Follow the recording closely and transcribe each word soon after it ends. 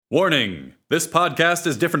Warning! This podcast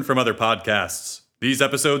is different from other podcasts. These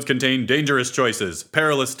episodes contain dangerous choices,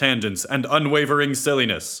 perilous tangents, and unwavering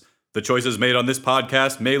silliness. The choices made on this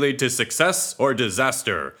podcast may lead to success or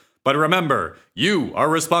disaster. But remember, you are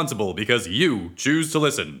responsible because you choose to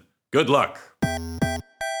listen. Good luck.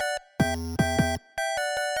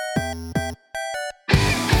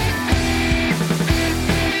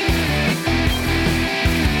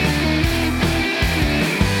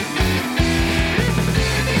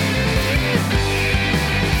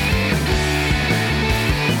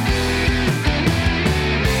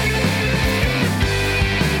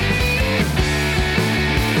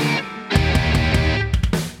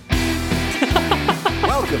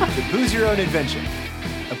 Who's Your Own Adventure,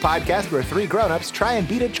 a podcast where three grown-ups try and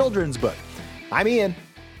beat a children's book. I'm Ian.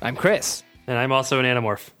 I'm Chris. And I'm also an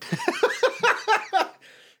Animorph.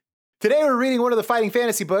 Today we're reading one of the fighting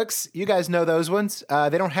fantasy books. You guys know those ones.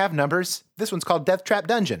 They don't have numbers. This one's called Death Trap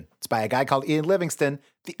Dungeon. It's by a guy called Ian Livingstone.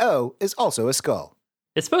 The O is also a skull.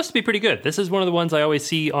 It's supposed to be pretty good. This is one of the ones I always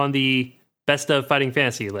see on the best of fighting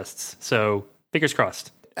fantasy lists. So fingers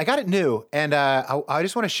crossed. I got it new, and I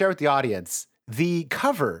just want to share with the audience the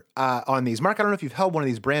cover on these. Mark, I don't know if you've held one of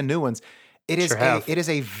these brand new ones. It is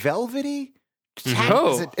a velvety,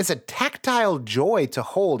 it's a tactile joy to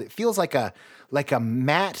hold. It feels like a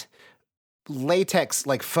matte latex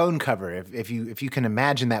like phone cover. If you can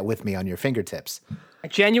imagine that with me on your fingertips. I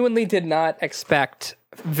genuinely did not expect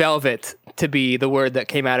velvet to be the word that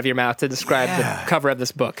came out of your mouth to describe the cover of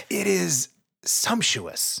this book. It is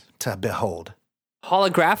sumptuous to behold.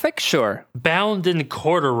 Holographic? Sure. Bound in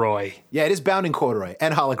corduroy. Yeah, it is bound in corduroy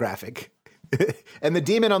and holographic. And the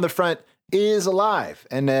demon on the front is alive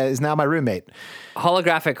and is now my roommate.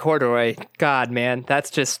 Holographic corduroy. God, man,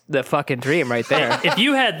 that's just the fucking dream right there. If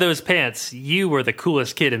you had those pants, you were the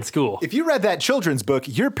coolest kid in school. If you read that children's book,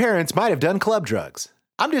 your parents might have done club drugs.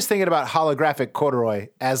 I'm just thinking about holographic corduroy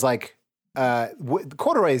as like,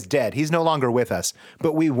 corduroy is dead. He's no longer with us,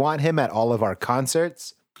 but we want him at all of our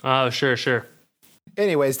concerts. Oh, sure.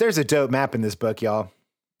 Anyways, there's a dope map in this book, y'all.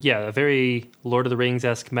 Yeah, a very Lord of the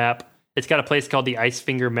Rings-esque map. It's got a place called the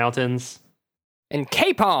Icefinger Mountains. And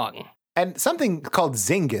Kapong. And something called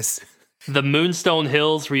Zingis. The Moonstone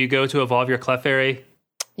Hills, where you go to evolve your Clefairy.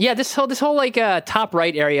 Yeah, this whole like top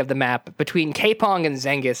right area of the map between Kapong and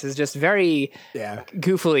Zengis is just very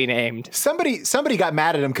goofily named. Somebody got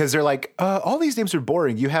mad at him because they're like, all these names are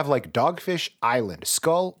boring. You have like Dogfish Island,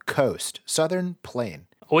 Skull Coast, Southern Plain.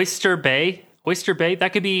 Oyster Bay,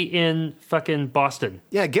 that could be in fucking Boston.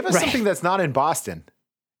 Yeah, give us something that's not in Boston.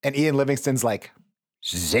 And Ian Livingstone's like,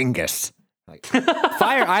 Zingis. Like,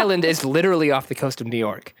 Fire Island is literally off the coast of New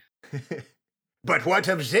York. But what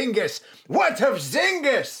of Zingis? What of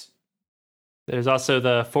Zingis? There's also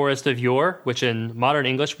the Forest of Yore, which in modern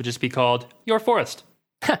English would just be called Your Forest.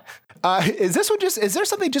 Is there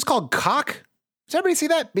something just called Cock? Does everybody see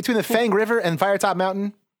that? Between the Fang River and Firetop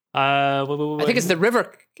Mountain? I think it's the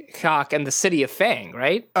River Cock and the city of Fang,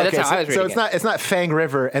 right? Okay, that's how I was reading it. It's not Fang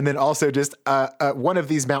River and then also just one of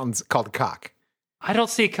these mountains called Cock. I don't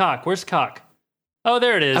see Cock. Where's Cock? Oh,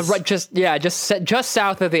 there it is. Right, just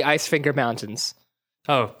south of the Icefinger Mountains.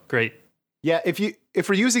 Oh, great. Yeah, if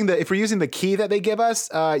we're using the key that they give us,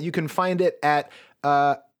 you can find it at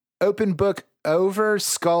Open Book Over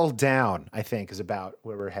Skull Down, I think is about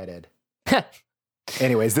where we're headed.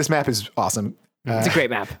 Anyways, this map is awesome. It's a great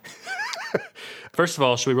map. First of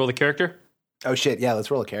all, should we roll the character? Oh shit, yeah, let's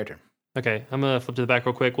roll a character. Okay, I'm going to flip to the back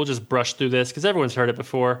real quick. We'll just brush through this because everyone's heard it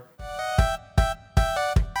before.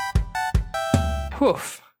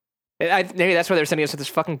 Woof. Maybe that's why they're sending us to this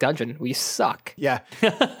fucking dungeon. We suck. Yeah.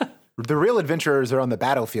 The real adventurers are on the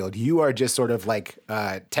battlefield. You are just sort of like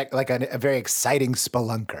a very exciting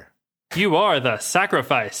spelunker. You are the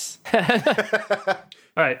sacrifice. All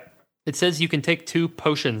right. It says you can take 2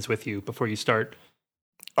 potions with you before you start.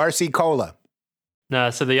 RC Cola.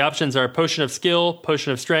 So the options are Potion of Skill,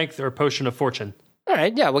 Potion of Strength, or Potion of Fortune. All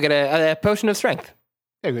right, yeah, we'll get a Potion of Strength.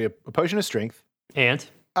 Yeah, we get a Potion of Strength. And?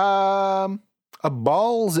 A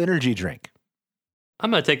Balls energy drink. I'm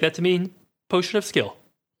going to take that to mean Potion of Skill.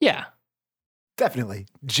 Yeah. Definitely.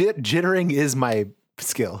 Jittering is my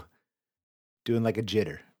skill. Doing like a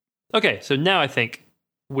jitter. Okay, so now I think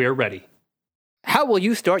we're ready. How will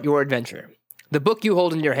you start your adventure? The book you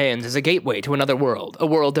hold in your hands is a gateway to another world, a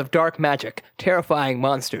world of dark magic, terrifying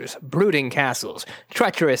monsters, brooding castles,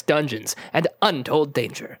 treacherous dungeons, and untold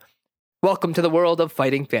danger. Welcome to the world of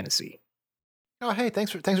fighting fantasy. Oh, hey,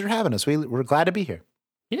 thanks for having us. We're glad to be here.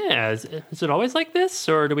 Yeah, is it always like this,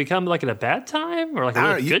 or do we come like at a bad time, or like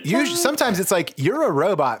a really good time? Sometimes it's like, you're a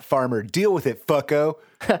robot farmer. Deal with it, fucko.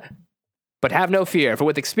 But have no fear, for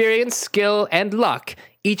with experience, skill, and luck,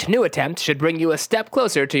 each new attempt should bring you a step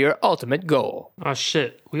closer to your ultimate goal. Oh,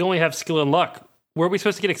 shit. We only have skill and luck. Where are we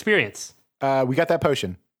supposed to get experience? We got that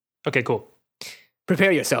potion. Okay, cool.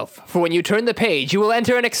 Prepare yourself, for when you turn the page, you will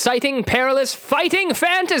enter an exciting, perilous, fighting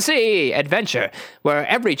fantasy adventure, where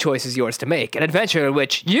every choice is yours to make, an adventure in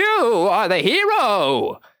which you are the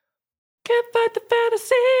hero! Can't fight the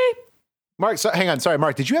fantasy! Mark, hang on. Sorry,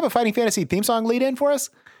 Mark. Did you have a Fighting Fantasy theme song lead in for us?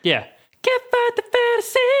 Yeah. Can't fight the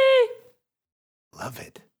fantasy! Love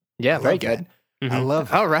it. Yeah, very good. Mm-hmm. I love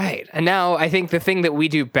it. All right. And now I think the thing that we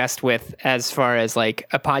do best with as far as like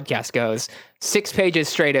a podcast goes, 6 pages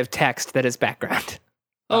straight of text that is background.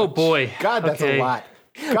 Oh boy. God, that's a lot.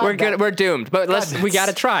 God, we're doomed, but we got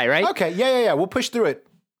to try, right? Okay. Yeah. We'll push through it.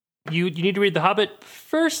 You need to read The Hobbit.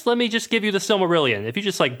 First, let me just give you the Silmarillion. If you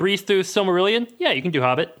just like breeze through Silmarillion, yeah, you can do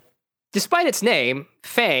Hobbit. Despite its name,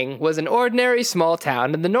 Fang was an ordinary small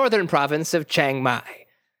town in the northern province of Chiang Mai.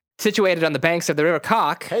 Situated on the banks of the River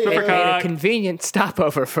Kok, it made a convenient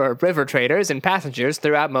stopover for river traders and passengers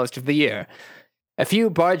throughout most of the year. A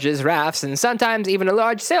few barges, rafts, and sometimes even a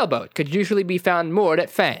large sailboat could usually be found moored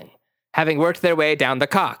at Fang, having worked their way down the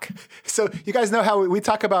Kok. So you guys know how we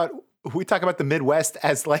talk about the Midwest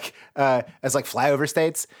as like flyover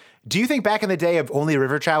states. Do you think back in the day of only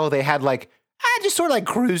river travel, they had like just sort of like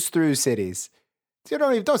cruise through cities? So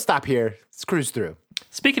don't stop here. Let's cruise through.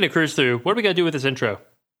 Speaking of cruise through, what are we gonna do with this intro?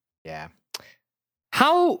 Yeah.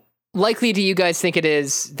 How likely do you guys think it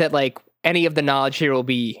is that like any of the knowledge here will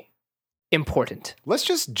be important? Let's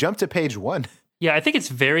just jump to page 1. Yeah, I think it's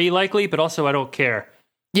very likely, but also I don't care.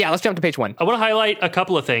 Yeah, let's jump to page 1. I want to highlight a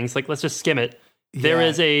couple of things. Like, let's just skim it. There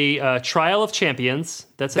is a Trial of Champions.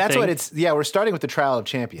 That's what it's. Yeah, we're starting with the Trial of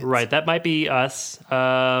Champions. Right, that might be us.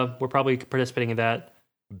 We're probably participating in that.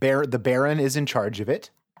 The Baron is in charge of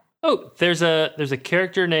it. Oh, there's a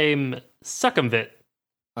character named Succumvit.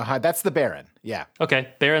 That's the Baron. Yeah. Okay,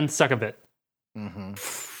 Baron Succumvit. Mm-hmm.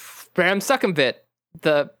 Baron Succumvit,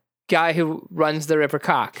 the guy who runs the River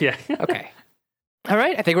Kok. Yeah. Okay. All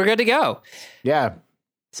right, I think we're good to go. Yeah.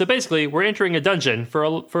 So basically, we're entering a dungeon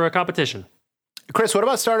for a competition. Chris, what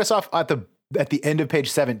about start us off at the end of page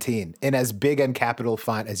 17 in as big and capital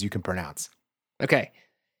font as you can pronounce? Okay.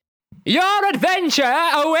 Your adventure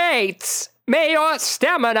awaits. May your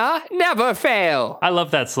stamina never fail. I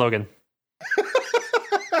love that slogan.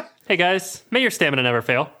 Hey guys, may your stamina never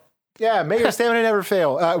fail. Yeah, may your stamina never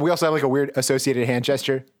fail. We also have like a weird associated hand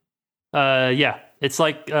gesture. Yeah, it's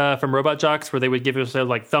like from Robot Jocks where they would give us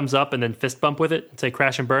like thumbs up and then fist bump with it and say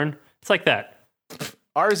crash and burn. It's like that.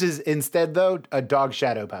 Ours is instead though a dog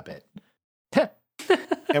shadow puppet.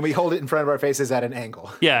 And we hold it in front of our faces at an angle.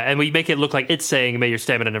 Yeah, and we make it look like it's saying, may your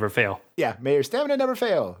stamina never fail. Yeah, may your stamina never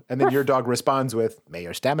fail. And then your dog responds with, may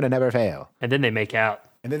your stamina never fail. And then they make out.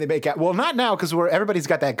 Well, not now, because everybody's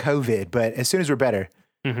got that COVID, but as soon as we're better,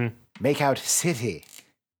 make out city.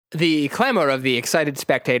 The clamor of the excited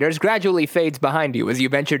spectators gradually fades behind you as you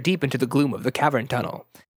venture deep into the gloom of the cavern tunnel.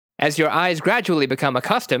 As your eyes gradually become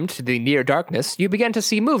accustomed to the near darkness, you begin to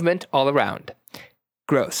see movement all around.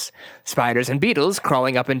 Gross. Spiders and beetles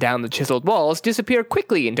crawling up and down the chiseled walls disappear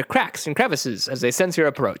quickly into cracks and crevices as they sense your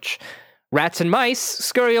approach. Rats and mice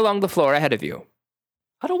scurry along the floor ahead of you.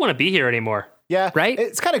 I don't want to be here anymore. Yeah, right?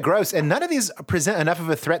 It's kind of gross, and none of these present enough of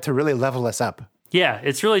a threat to really level us up. Yeah,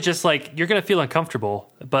 it's really just like you're going to feel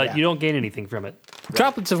uncomfortable, but you don't gain anything from it. Right.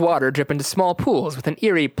 Droplets of water drip into small pools with an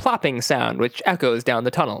eerie plopping sound which echoes down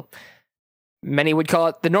the tunnel. Many would call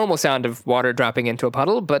it the normal sound of water dropping into a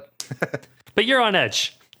puddle, but... But you're on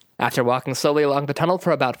edge. After walking slowly along the tunnel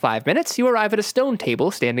for about 5 minutes, you arrive at a stone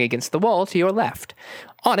table standing against the wall to your left.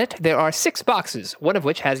 On it, there are 6 boxes, one of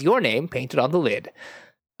which has your name painted on the lid.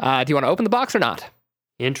 Do you want to open the box or not?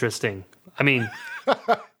 Interesting. I mean,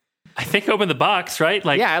 I think open the box, right?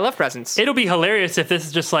 Like, yeah, I love presents. It'll be hilarious if this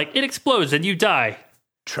is just like, it explodes and you die.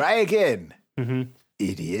 Try again.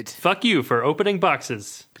 Idiot. Fuck you for opening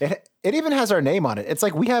boxes. It even has our name on it. It's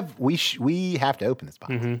like we have to open this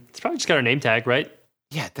box. It's probably just got our name tag, right?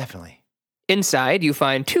 Yeah, definitely. Inside, you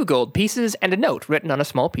find 2 gold pieces and a note written on a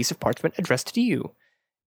small piece of parchment addressed to you.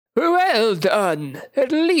 Well done.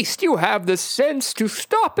 At least you have the sense to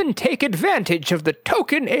stop and take advantage of the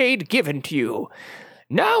token aid given to you.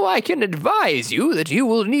 Now I can advise you that you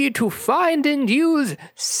will need to find and use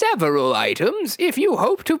several items if you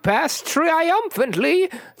hope to pass triumphantly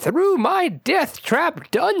through my death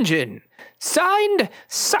trap dungeon. Signed,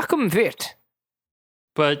 Succumvit.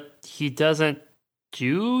 But he doesn't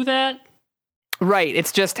do that? Right,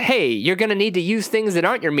 it's just, hey, you're going to need to use things that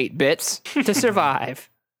aren't your meat bits to survive.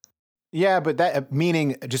 Yeah, but that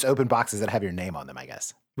meaning just open boxes that have your name on them, I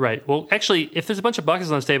guess. Right. Well, actually, if there's a bunch of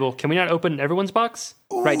boxes on this table, can we not open everyone's box?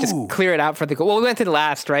 Ooh. Right, just clear it out for the... Well, we went to the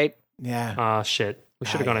last, right? Yeah. Ah, shit. We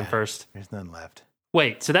should have gone in first. There's none left.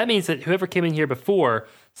 Wait, so that means that whoever came in here before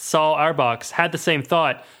saw our box, had the same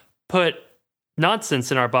thought, put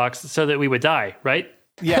nonsense in our box so that we would die, right?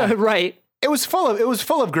 Yeah. Right. It was full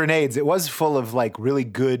of grenades. It was full of like really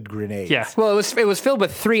good grenades. Yeah. Well, it was filled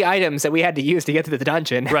with 3 items that we had to use to get to the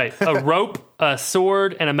dungeon. Right. A rope, a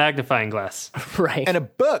sword, and a magnifying glass. Right. And a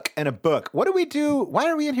book. What do we do? Why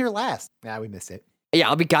are we in here last? We missed it. Yeah,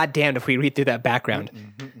 I'll be goddamned if we read through that background.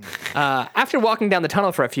 After walking down the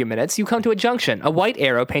tunnel for a few minutes, you come to a junction. A white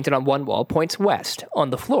arrow painted on one wall points west. On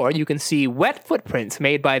the floor, you can see wet footprints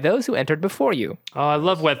made by those who entered before you. Oh, I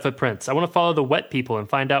love wet footprints. I want to follow the wet people and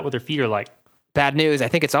find out what their feet are like. Bad news, I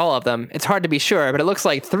think it's all of them. It's hard to be sure, but it looks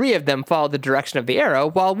like 3 of them followed the direction of the arrow,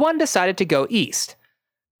 while 1 decided to go east.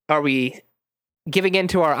 Are we giving in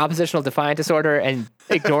to our oppositional defiant disorder and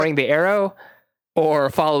ignoring the arrow, or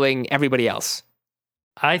following everybody else?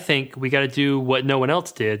 I think we got to do what no one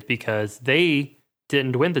else did because they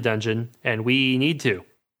didn't win the dungeon and we need to.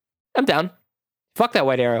 I'm down. Fuck that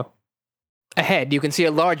white arrow. Ahead, you can see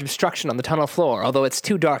a large obstruction on the tunnel floor, although it's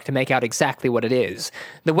too dark to make out exactly what it is.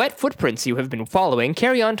 The wet footprints you have been following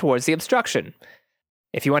carry on towards the obstruction.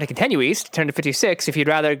 If you want to continue east, turn to 56. If you'd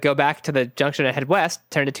rather go back to the junction and head west,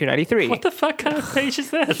 turn to 293. What the fuck kind of page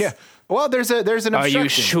is this? Yeah. Well, there's an obstruction. Are you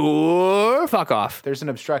sure? Fuck off. There's an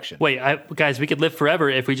obstruction. Wait, guys, we could live forever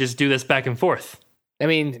if we just do this back and forth. I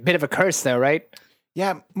mean, bit of a curse though, right?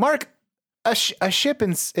 Yeah, Mark, a ship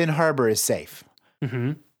in harbor is safe.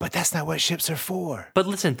 Mm-hmm. But that's not what ships are for. But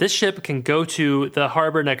listen, this ship can go to the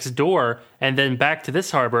harbor next door and then back to this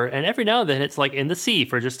harbor, and every now and then it's like in the sea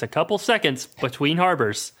for just a couple seconds between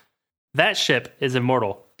harbors. That ship is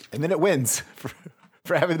immortal. And then it wins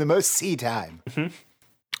for having the most sea time. Mm-hmm.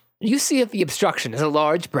 You see that the obstruction is a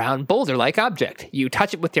large brown boulder-like object. You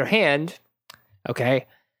touch it with your hand, okay,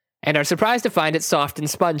 and are surprised to find it soft and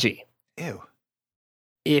spongy. Ew.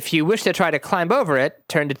 If you wish to try to climb over it,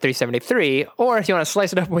 turn to 373, or if you want to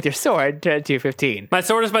slice it up with your sword, turn to 215. My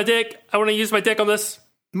sword is my dick. I want to use my dick on this.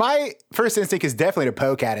 My first instinct is definitely to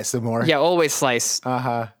poke at it some more. Yeah, always slice.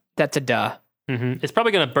 Uh-huh. That's a duh. Mm-hmm. It's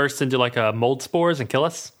probably going to burst into like mold spores and kill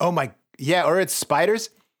us. Oh my, yeah, or it's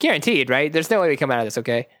spiders. Guaranteed, right? There's no way we come out of this,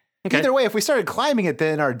 okay? Either way, if we started climbing it,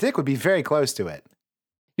 then our dick would be very close to it.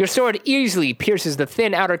 Your sword easily pierces the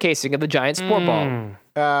thin outer casing of the giant spore ball.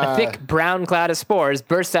 A thick brown cloud of spores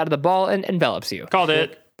bursts out of the ball and envelops you. Called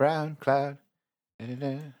it. Brown cloud.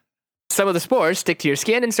 Some of the spores stick to your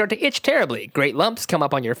skin and start to itch terribly. Great lumps come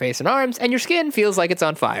up on your face and arms, and your skin feels like it's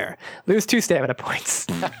on fire. Lose 2 stamina points.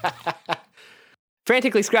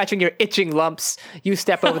 Frantically scratching your itching lumps, you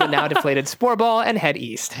step over the now deflated spore ball and head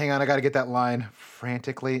east. Hang on, I gotta get that line.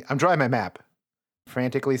 Frantically, I'm drawing my map.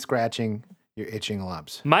 Frantically scratching your itching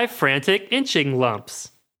lumps. My frantic inching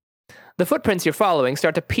lumps. The footprints you're following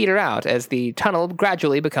start to peter out as the tunnel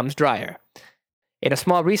gradually becomes drier. In a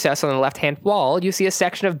small recess on the left-hand wall, you see a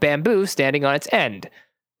section of bamboo standing on its end.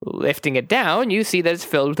 Lifting it down, you see that it's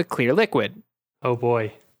filled with a clear liquid. Oh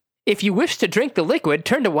boy. If you wish to drink the liquid,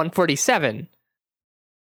 turn to 147.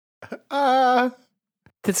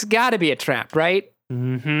 That's gotta be a trap, right?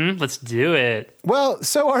 Mm-hmm. Let's do it. Well,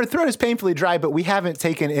 so our throat is painfully dry, but we haven't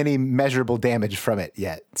taken any measurable damage from it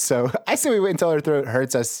yet. So I say we wait until our throat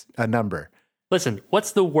hurts us a number. Listen,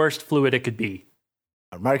 what's the worst fluid it could be?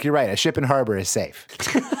 Mark, you're right. A ship in harbor is safe.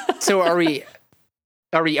 So are we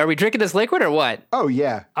drinking this liquid or what? Oh,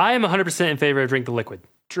 yeah. I am 100% in favor of drink the liquid.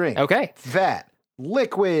 Drink. Okay. That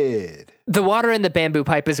liquid. The water in the bamboo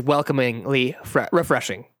pipe is welcomingly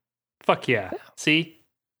refreshing. Fuck yeah. See?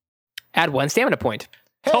 Add 1 stamina point.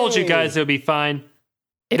 Told you guys it would be fine.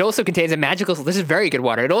 It also contains a magical... This is very good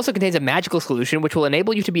water. It also contains a magical solution which will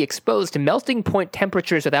enable you to be exposed to melting point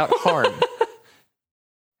temperatures without harm.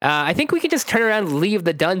 I think we can just turn around, leave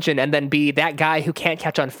the dungeon, and then be that guy who can't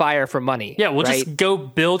catch on fire for money. Yeah, we'll right? just go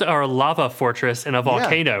build our lava fortress in a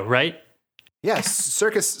volcano, right? Yes,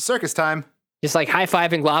 circus time. Just like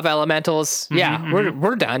high-fiving lava elementals. Yeah,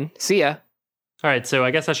 we're done. See ya. All right, so I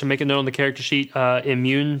guess I should make a note on the character sheet.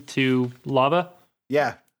 Immune to lava?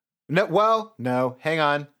 Yeah. No, hang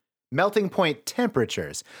on. Melting point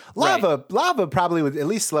temperatures. Lava probably would at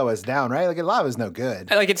least slow us down, right? Like lava's no good.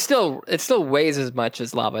 Like it still weighs as much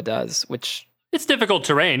as lava does, which... It's difficult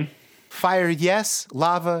terrain. Fire, yes.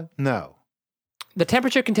 Lava, no. The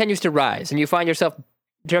temperature continues to rise, and you find yourself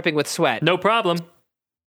dripping with sweat. No problem.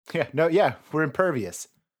 Yeah, we're impervious.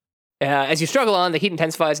 As you struggle on, the heat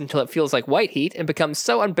intensifies until it feels like white heat and becomes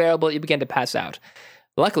so unbearable that you begin to pass out.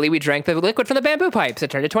 Luckily, we drank the liquid from the bamboo pipes. It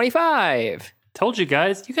turned to 25. Told you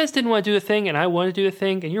guys. You guys didn't want to do a thing, and I want to do a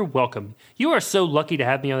thing, and you're welcome. You are so lucky to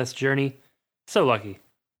have me on this journey. So lucky.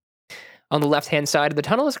 On the left-hand side of the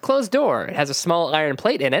tunnel is a closed door. It has a small iron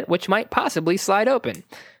plate in it, which might possibly slide open.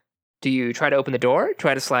 Do you try to open the door,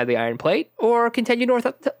 try to slide the iron plate, or continue north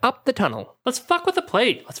up the tunnel? Let's fuck with the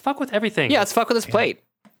plate. Let's fuck with everything. Yeah, let's fuck with this plate.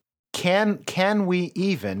 Can we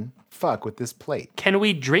even fuck with this plate? Can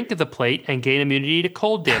we drink the plate and gain immunity to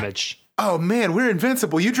cold damage? Oh man, we're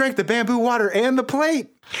invincible. You drank the bamboo water and the plate.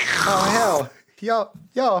 Oh hell.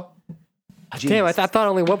 Yo. Damn, I thought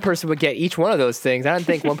only one person would get each one of those things. I didn't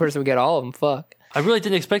think one person would get all of them. Fuck. I really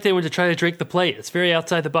didn't expect anyone to try to drink the plate. It's very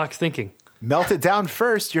outside the box thinking. Melt it down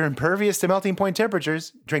first. You're impervious to melting point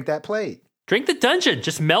temperatures. Drink that plate. Drink the dungeon.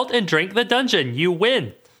 Just melt and drink the dungeon. You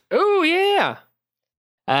win. Oh, yeah.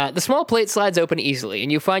 The small plate slides open easily,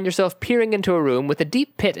 and you find yourself peering into a room with a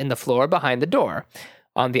deep pit in the floor behind the door.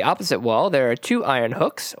 On the opposite wall, there are 2 iron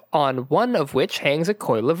hooks, on one of which hangs a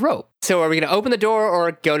coil of rope. So are we going to open the door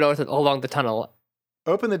or go north along the tunnel?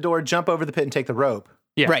 Open the door, jump over the pit, and take the rope.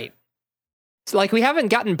 Yeah. Right. So, like, we haven't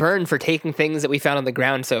gotten burned for taking things that we found on the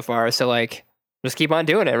ground so far, so, like, just keep on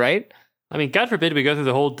doing it, right? I mean, God forbid we go through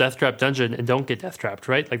the whole death trap dungeon and don't get death trapped,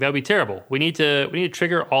 right? Like, that would be terrible. We need to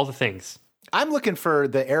trigger all the things. I'm looking for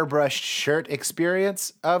the airbrushed shirt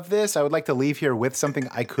experience of this. I would like to leave here with something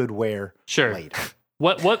I could wear later.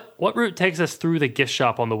 What route takes us through the gift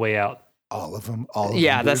shop on the way out? All of them.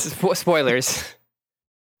 Yeah, that's spoilers.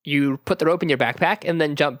 You put the rope in your backpack and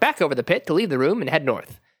then jump back over the pit to leave the room and head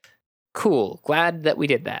north. Cool. Glad that we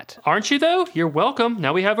did that. Aren't you, though? You're welcome.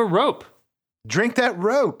 Now we have a rope. Drink that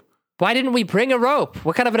rope. Why didn't we bring a rope?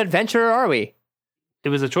 What kind of an adventurer are we? It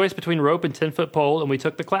was a choice between rope and 10-foot pole, and we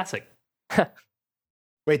took the classic.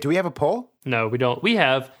 Wait, do we have a pole? No, we don't. We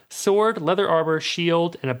have sword, leather armor,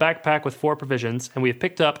 shield, and a backpack with 4 provisions, and we have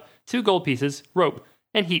picked up 2 gold pieces, rope,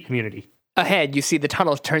 and heat immunity. Ahead, you see the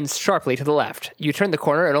tunnel turns sharply to the left. You turn the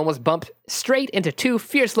corner and almost bump straight into 2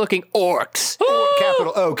 fierce-looking orcs.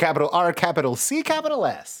 Capital O, capital R, capital C, capital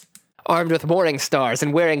S. Armed with morning stars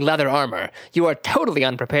and wearing leather armor. You are totally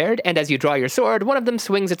unprepared, and as you draw your sword, one of them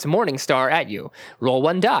swings its morning star at you. Roll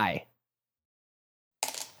 1 die.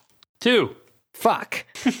 2. Fuck.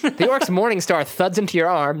 The orc's morning star thuds into your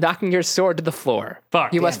arm, knocking your sword to the floor.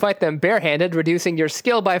 Fuck. You must fight them barehanded, reducing your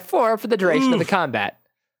skill by 4 for the duration of the combat.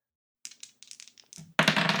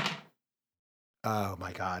 Oh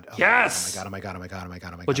my god. Yes! Oh my god.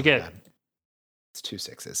 What'd you get? It's 2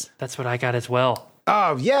 6s. That's what I got as well.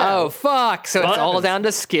 Oh, yeah. Oh, fuck. So it's all down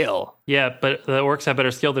to skill. Yeah, but the orcs have better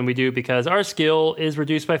skill than we do because our skill is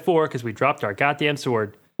reduced by 4 because we dropped our goddamn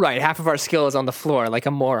sword. Right, half of our skill is on the floor like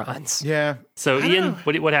a morons. Yeah. So, Ian,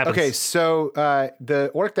 what happens? Okay, so the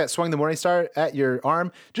orc that swung the morning star at your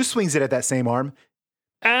arm just swings it at that same arm.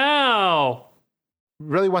 Ow!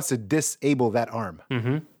 Really wants to disable that arm.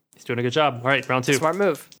 Mm-hmm. He's doing a good job. All right, round 2. Smart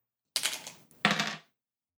move.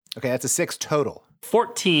 Okay, that's a 6 total.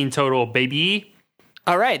 14 total, baby.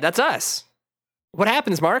 All right, that's us. What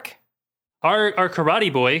happens, Mark? Our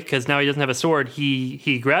karate boy, because now he doesn't have a sword,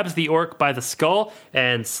 he grabs the orc by the skull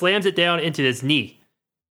and slams it down into his knee.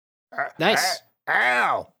 Nice.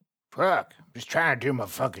 Ow! Fuck. Just trying to do my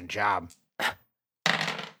fucking job.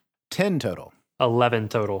 10 total. 11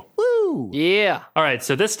 total. Woo! Yeah. All right,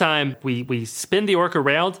 so this time we spin the orc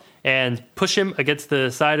around and push him against the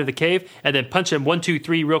side of the cave and then punch him 1, 2,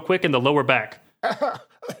 3 real quick in the lower back.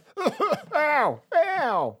 Ow!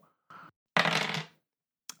 Ow!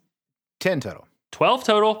 10 total. 12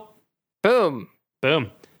 total. Boom.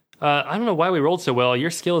 Boom. I don't know why we rolled so well.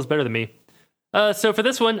 Your skill is better than me. So for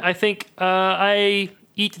this one, I think I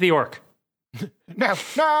eat the orc.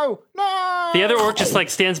 No! The other orc just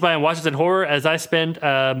like stands by and watches in horror as I spend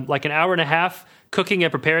like an hour and a half cooking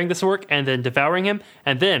and preparing this orc and then devouring him.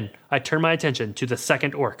 And then I turn my attention to the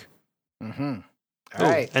second orc. Mm-hmm. All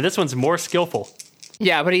right. And this one's more skillful.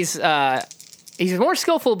 Yeah, but he's more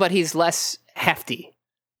skillful, but he's less hefty.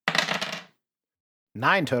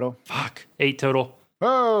 9 total. Fuck. 8 total.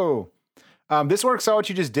 Oh, this orc saw what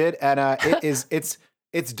you just did, and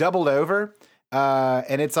it's doubled over,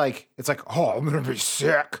 and it's like, oh, I'm gonna be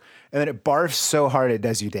sick, and then it barfs so hard it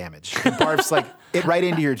does you damage. It barfs like it right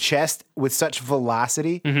into your chest with such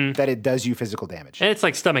velocity that it does you physical damage. And it's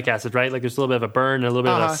like stomach acid, right? Like there's a little bit of a burn and a little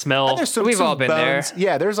bit of a smell. And there's We've all been bones. there.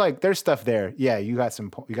 Yeah, there's stuff there. Yeah, you got some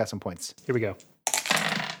points. Here we go.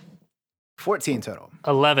 14 total.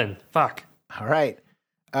 11. Fuck. All right.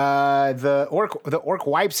 The orc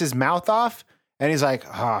wipes his mouth off and he's like,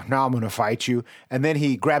 oh, now I'm going to fight you. And then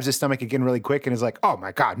he grabs his stomach again really quick and is like, oh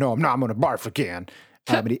my God, no, I'm not. I'm going to barf again.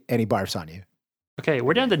 And he barfs on you. Okay,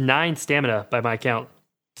 we're down to 9 stamina by my count.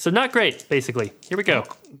 So not great, basically. Here we go.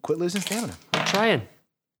 Quit losing stamina. trying.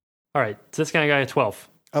 All right, so this guy got a 12.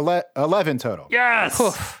 11 total. Yes!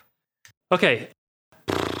 Oof. Okay.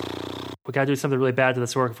 We got to do something really bad to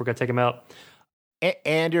this orc if we're going to take him out.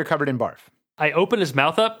 And you're covered in barf. I open his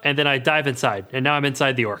mouth up, and then I dive inside, and now I'm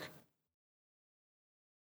inside the orc.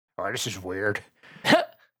 Oh, this is weird.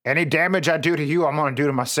 Any damage I do to you, I'm going to do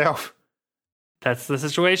to myself. That's the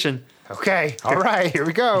situation. Okay, all right, here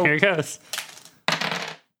we go. Here it goes.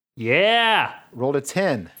 Yeah! Rolled a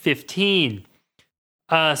 10. 15.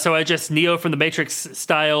 So I just Neo from the Matrix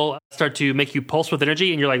style start to make you pulse with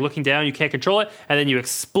energy, and you're like looking down, you can't control it, and then you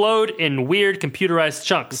explode in weird computerized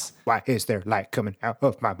chunks. Why is there light coming out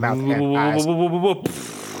of my mouth and eyes?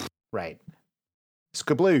 Right.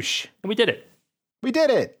 Skabloosh. And we did it. We did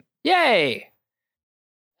it. Yay!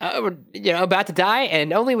 We're about to die,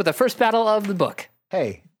 and only with the first battle of the book.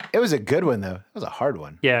 Hey, it was a good one, though. It was a hard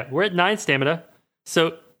one. Yeah, we're at 9 stamina.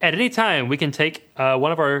 So at any time, we can take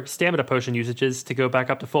one of our stamina potion usages to go back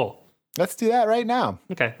up to full. Let's do that right now.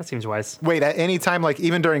 Okay, that seems wise. Wait, at any time, like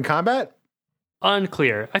even during combat?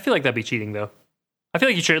 Unclear. I feel like that'd be cheating, though. I feel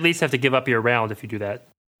like you should at least have to give up your round if you do that.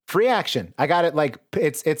 Free action. I got it. Like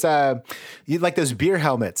it's you like those beer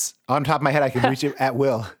helmets. On top of my head, I can reach it at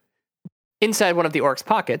will. Inside one of the orc's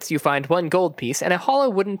pockets, you find one gold piece and a hollow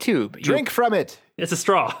wooden tube. Drink from it. It's a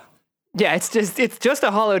straw. Yeah, it's just a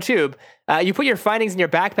hollow tube. You put your findings in your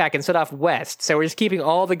backpack and set off west, so we're just keeping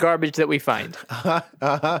all the garbage that we find.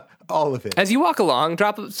 All of it. As you walk along,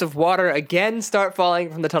 droplets of water again start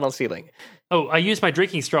falling from the tunnel ceiling. Oh, I used my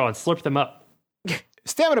drinking straw and slurped them up.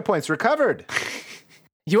 Stamina points recovered.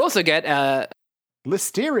 You also get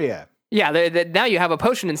Listeria. Yeah, now you have a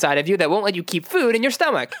potion inside of you that won't let you keep food in your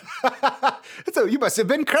stomach. So you must have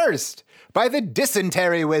been cursed by the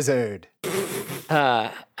dysentery wizard.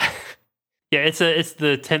 Yeah, it's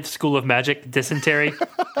the 10th school of magic, dysentery.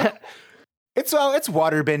 It's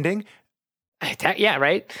water bending. Yeah,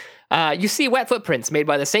 right. You see wet footprints made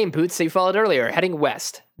by the same boots that you followed earlier, heading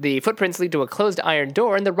west. The footprints lead to a closed iron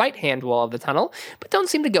door in the right-hand wall of the tunnel, but don't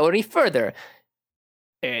seem to go any further.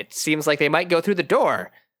 It seems like they might go through the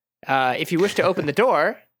door. If you wish to open the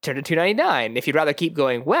door, turn to 299. If you'd rather keep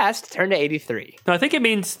going west, turn to 83. No, I think it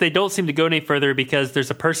means they don't seem to go any further because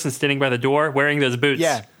there's a person standing by the door wearing those boots.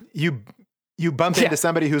 Yeah, you bump into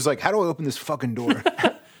somebody who's like, how do I open this fucking door?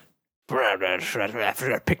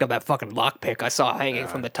 Picked up that fucking lockpick I saw hanging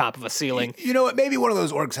from the top of a ceiling. You know what? Maybe one of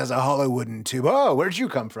those orcs has a hollow wooden tube. Oh, where'd you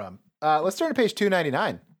come from? Let's turn to page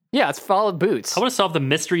 299. Yeah, it's followed Boots. I want to solve the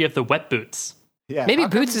mystery of the wet boots. Yeah, maybe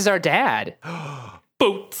Boots is our dad.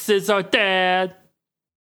 Boots is our dad.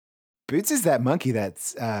 Boots is that monkey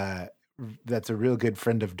that's a real good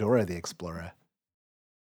friend of Dora the Explorer.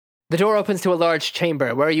 The door opens to a large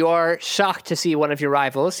chamber where you are shocked to see one of your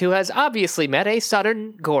rivals who has obviously met a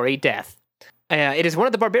sudden, gory death. It is one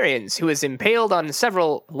of the barbarians who is impaled on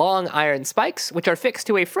several long iron spikes, which are fixed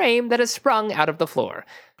to a frame that has sprung out of the floor.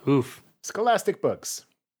 Oof. Scholastic books.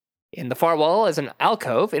 In the far wall is an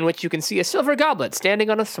alcove in which you can see a silver goblet standing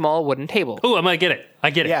on a small wooden table. Ooh, I'm gonna get it.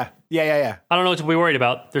 I get it. Yeah. I don't know what to be worried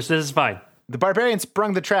about. This is fine. The barbarian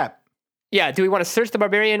sprung the trap. Yeah, do we want to search the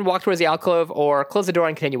barbarian, walk towards the alcove, or close the door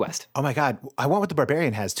and continue west? Oh my god, I want what the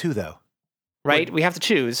barbarian has too, though. Right? We have to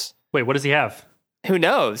choose. Wait, what does he have? Who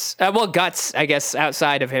knows? Well, guts, I guess,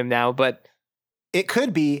 outside of him now, but... It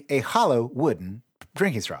could be a hollow wooden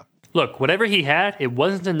drinking straw. Look, whatever he had, it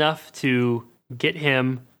wasn't enough to get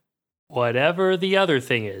him whatever the other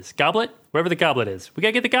thing is. Goblet? Wherever the goblet is. We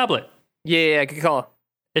gotta get the goblet. Yeah, good call.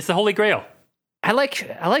 It's the Holy Grail. I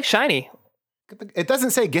like shiny. It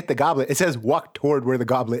doesn't say get the goblet. It says walk toward where the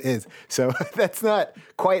goblet is. So that's not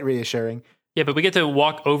quite reassuring. Yeah, but we get to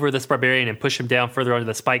walk over this barbarian and push him down further onto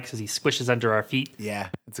the spikes as he squishes under our feet. Yeah,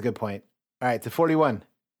 that's a good point. All right, to 41.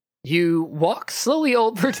 You walk slowly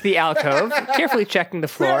over to the alcove, carefully checking the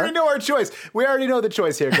floor. We already know our choice. We already know the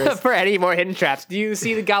choice here, Chris. For any more hidden traps. Do you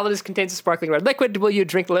see the goblet contains a sparkling red liquid? Will you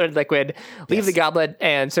drink the red liquid, leave the goblet,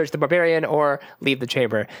 and search the barbarian, or leave the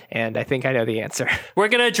chamber? And I think I know the answer. We're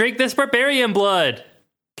going to drink this barbarian blood.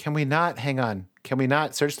 Can we not, hang on, can we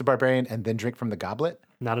not search the barbarian and then drink from the goblet?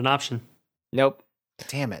 Not an option. Nope.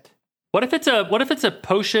 Damn it. What if it's a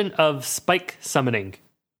potion of spike summoning,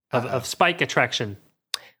 of spike attraction?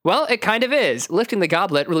 Well, it kind of is. Lifting the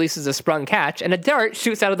goblet releases a sprung catch, and a dart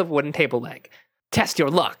shoots out of the wooden table leg. Test your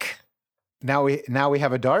luck. Now we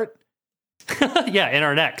have a dart? Yeah, in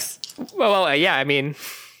our necks. Well, yeah, I mean...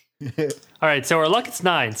 All right, so our luck is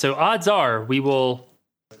 9, so odds are we will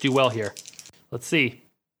do well here. Let's see.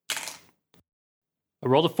 I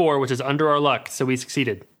rolled a 4, which is under our luck, so we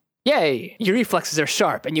succeeded. Yay! Your reflexes are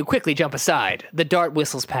sharp, and you quickly jump aside. The dart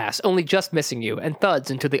whistles past, only just missing you, and thuds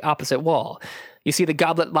into the opposite wall. You see the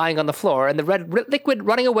goblet lying on the floor and the red liquid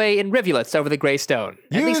running away in rivulets over the gray stone.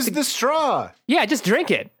 Use the straw. Yeah, just drink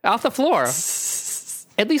it off the floor.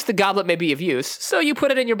 At least the goblet may be of use, so you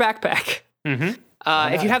put it in your backpack.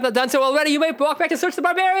 If you have not done so already, you may walk back to search the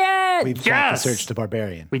barbarian. We've got to search the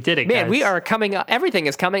barbarian. We did it, Man, guys. we are coming up. Everything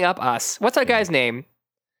is coming up us. What's our guy's name?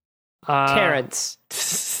 Terrence.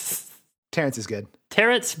 Terrence is good.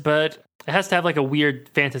 Terrence, but it has to have like a weird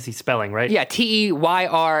fantasy spelling, right? Yeah,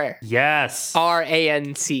 Teyranc. Yes.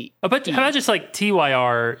 RANC. But how about just like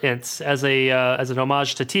Tyr as an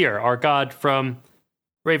homage to Tyr, our god from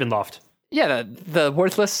Ravenloft? Yeah, the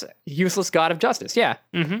worthless, useless god of justice. Yeah.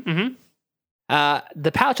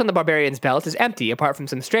 The pouch on the barbarian's belt is empty, apart from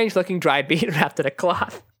some strange-looking dried meat wrapped in a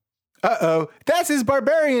cloth. Uh-oh. That's his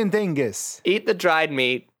barbarian dingus. Eat the dried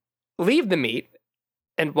meat, leave the meat,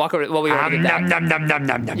 and walk over. Well, we already did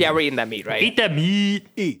that. Yeah, we're eating that meat, right? Eat that meat.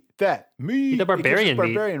 Eat that meat. Eat the barbarian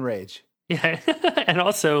meat. Barbarian rage. Yeah, and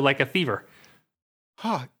also like a fever.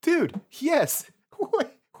 Oh, dude, yes.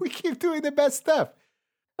 We keep doing the best stuff.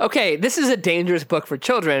 Okay, this is a dangerous book for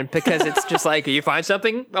children because it's just like, you find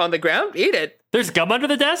something on the ground, eat it. There's gum under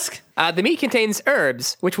the desk? The meat contains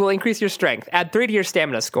herbs, which will increase your strength. Add 3 to your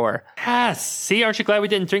stamina score. Yes. See, aren't you glad we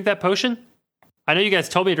didn't drink that potion? I know you guys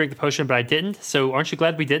told me to drink the potion, but I didn't. So aren't you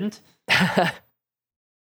glad we didn't?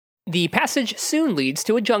 The passage soon leads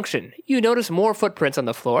to a junction. You notice more footprints on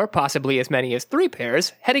the floor, possibly as many as 3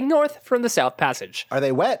 pairs, heading north from the south passage. Are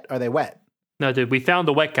they wet? Are they wet? No, dude, we found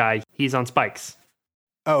the wet guy. He's on spikes.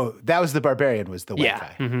 Oh, that was the barbarian was the wet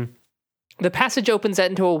guy. Mm-hmm. The passage opens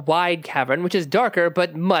into a wide cavern, which is darker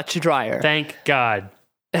but much drier. Thank God.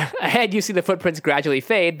 Ahead, you see the footprints gradually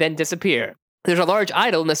fade, then disappear. There's a large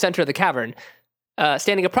idol in the center of the cavern,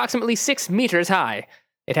 standing approximately 6 meters high.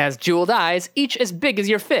 It has jeweled eyes, each as big as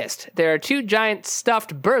your fist. There are 2 giant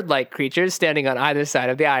stuffed bird-like creatures standing on either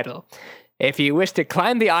side of the idol. If you wish to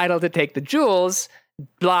climb the idol to take the jewels,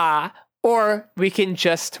 blah, or we can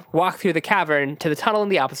just walk through the cavern to the tunnel in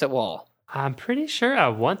the opposite wall. I'm pretty sure I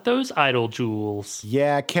want those idol jewels.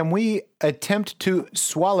 Yeah, can we attempt to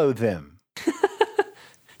swallow them?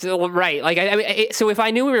 So, right, like I mean, so if I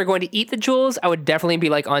knew we were going to eat the jewels, I would definitely be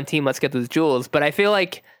like on team. Let's get those jewels. But I feel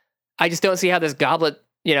like I just don't see how this goblet,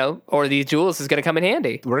 or these jewels is going to come in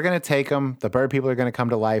handy. We're going to take them. The bird people are going to come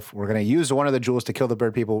to life. We're going to use one of the jewels to kill the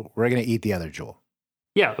bird people. We're going to eat the other jewel.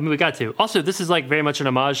 Yeah, I mean, we got to. Also, this is like very much an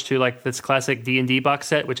homage to like this classic D&D box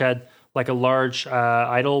set, which had like a large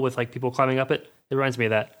idol with like people climbing up it. It reminds me of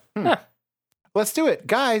that. Huh. Let's do it.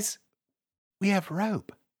 Guys, we have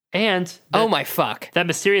rope. And oh my fuck. That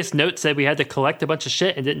mysterious note said we had to collect a bunch of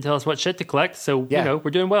shit and didn't tell us what shit to collect. So,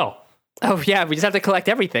 we're doing well. Oh, yeah, we just have to collect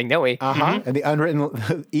everything, don't we? Uh-huh. And the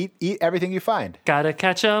unwritten, eat everything you find. Gotta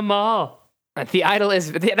catch 'em all. The idol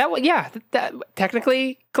is,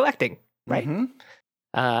 technically collecting, right? Mm-hmm.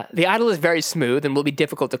 The idol is very smooth and will be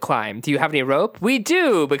difficult to climb. Do you have any rope? We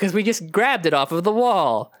do, because we just grabbed it off of the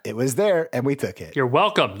wall. It was there, and we took it. You're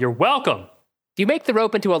welcome. You're welcome. You make the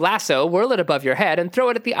rope into a lasso, whirl it above your head, and throw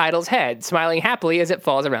it at the idol's head, smiling happily as it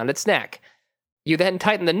falls around its neck. You then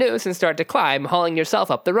tighten the noose and start to climb, hauling yourself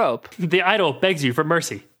up the rope. The idol begs you for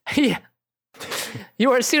mercy. Yeah.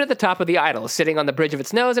 You are soon at the top of the idol, sitting on the bridge of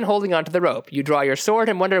its nose and holding onto the rope. You draw your sword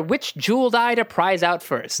and wonder which jeweled eye to prize out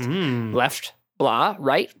first. Left, blah,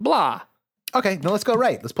 right, blah. Okay, now let's go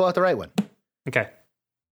right. Let's pull out the right one. Okay.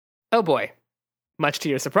 Oh boy. Much to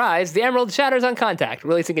your surprise, the emerald shatters on contact,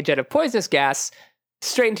 releasing a jet of poisonous gas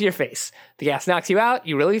straight into your face. The gas knocks you out,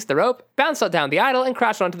 you release the rope, bounce down the idol, and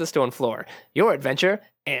crash onto the stone floor. Your adventure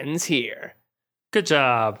ends here. Good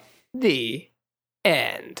job. The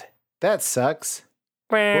end. That sucks.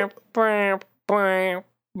 But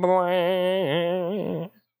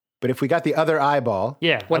But if we got the other eyeball,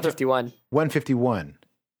 151. 151.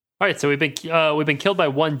 All right, so we've been killed by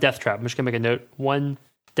 1 death trap. I'm just gonna make a note: 1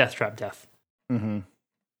 death trap death. Mm-hmm.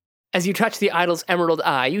 As you touch the idol's emerald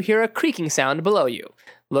eye, you hear a creaking sound below you.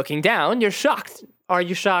 Looking down, you're shocked. Are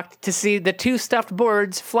you shocked to see the 2 stuffed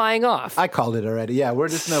birds flying off? I called it already. Yeah, we're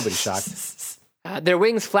just nobody shocked. Their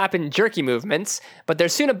wings flap in jerky movements, but they're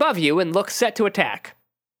soon above you and look set to attack.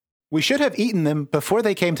 We should have eaten them before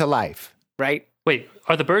they came to life. Right? Wait,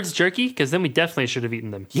 are the birds jerky? Because then we definitely should have eaten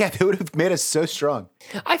them. Yeah, they would have made us so strong.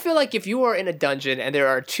 I feel like if you are in a dungeon and there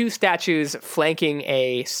are 2 statues flanking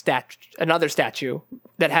another statue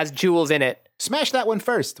that has jewels in it. Smash that one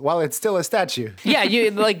first while it's still a statue. Yeah,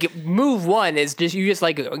 you like move one is just you just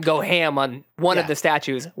like go ham on one of the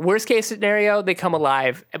statues. Worst case scenario, they come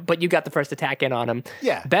alive, but you got the first attack in on them.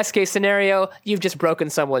 Yeah. Best case scenario, you've just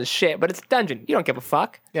broken someone's shit, but it's a dungeon. You don't give a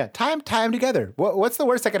fuck. Yeah, tie them together. What's the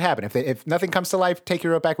worst that could happen? If nothing comes to life, take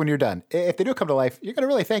your rope back when you're done. If they do come to life, you're going to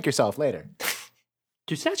really thank yourself later.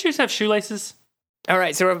 Do statues have shoelaces? All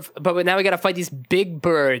right, but now we got to fight these big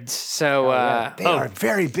birds. So they are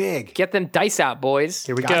very big. Get them dice out, boys.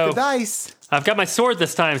 Here we Got go. the dice. I've got my sword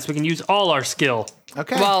this time, so we can use all our skill.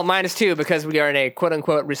 Okay. Well, -2 because we are in a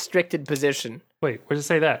quote-unquote restricted position. Wait, where does it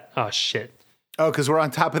say that? Oh, shit. Oh, because we're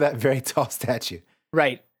on top of that very tall statue.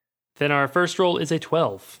 Right. Then our first roll is a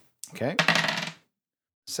 12. Okay.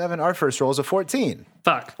 7. Our first roll is a 14.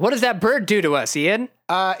 Fuck. What does that bird do to us, Ian?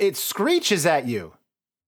 It screeches at you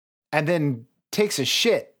and then takes a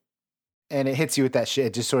shit and it hits you with that shit.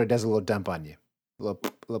 It just sort of does a little dump on you. A little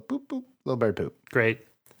poop, poop, little bird poop. Great.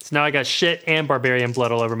 So now I got shit and barbarian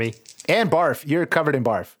blood all over me. And barf. You're covered in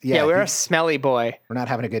barf. Yeah, we're a smelly boy. We're not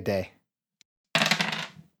having a good day.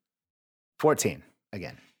 14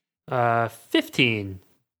 again. 15.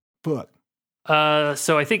 Book.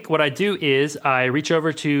 So I think what I do is I reach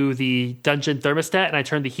over to the dungeon thermostat and I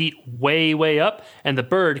turn the heat way, way up, and the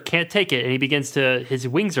bird can't take it, and his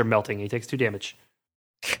wings are melting. He takes 2 damage.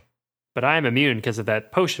 But I am immune because of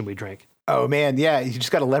that potion we drank. Oh, man. Yeah, you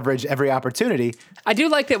just got to leverage every opportunity. I do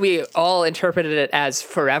like that we all interpreted it as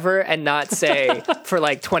forever and not say for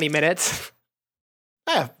like 20 minutes.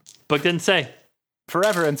 Yeah, Book didn't say.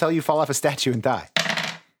 forever until you fall off a statue and die.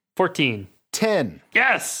 14. 10.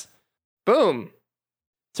 Yes! Boom.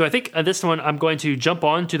 So I think this one I'm going to jump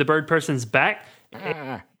on to the bird person's back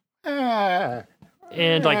and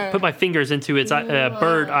like put my fingers into its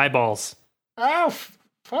bird eyeballs. Oh,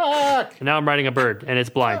 fuck. And now I'm riding a bird and it's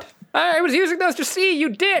blind. I was using those to see, you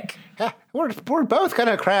dick. We're both going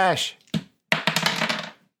to crash.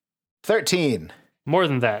 13. More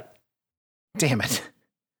than that. Damn it.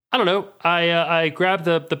 I don't know. I grab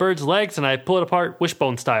the bird's legs and I pull it apart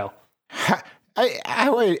wishbone style.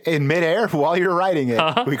 I in midair while you're riding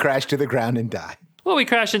it, we crash to the ground and die. Well, we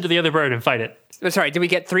crash into the other bird and fight it. Sorry, did we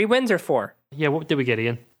get 3 wins or 4? Yeah, what did we get,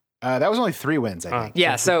 Ian? That was only 3 wins, I think.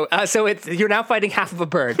 Yeah, so it's you're now fighting half of a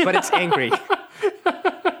bird, but it's angry.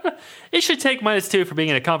 It should take -2 for being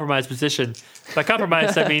in a compromised position. By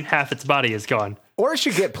compromised, I mean half its body is gone. Or it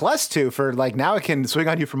should get +2 for like now it can swing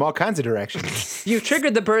on you from all kinds of directions. You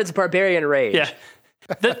triggered the bird's barbarian rage. Yeah.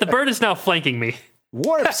 The bird is now flanking me.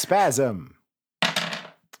 Warp spasm.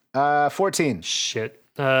 14. Shit.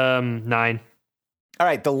 9. All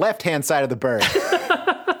right, the left-hand side of the bird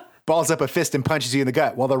balls up a fist and punches you in the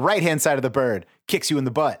gut, while the right-hand side of the bird kicks you in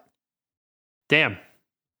the butt. Damn.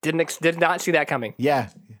 Did not see that coming. Yeah,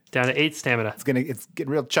 Down to 8 stamina. it's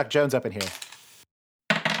getting real Chuck Jones up in here.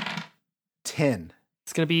 10.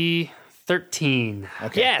 It's going to be 13.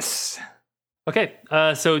 Okay. Yes. Okay,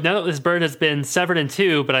 so now that this bird has been severed in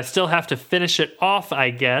 2, but I still have to finish it off, I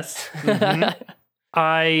guess.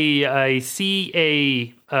 I see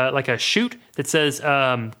a chute that says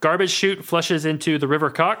garbage chute flushes into the river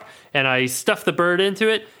cock, and I stuff the bird into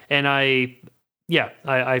it, and I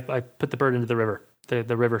put the bird into the river,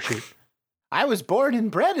 the river chute. I was born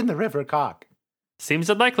and bred in the river cock. Seems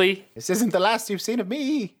unlikely. This isn't the last you've seen of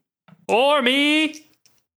me. Or me.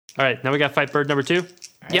 All right, now we got to fight bird number 2.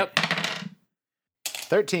 Right. Yep.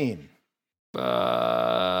 13.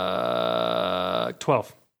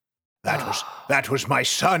 12. That was my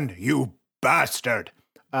son, you bastard.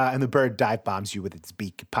 And the bird dive bombs you with its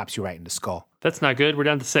beak, pops you right in the skull. That's not good. We're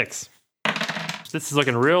down to 6. This is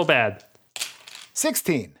looking real bad.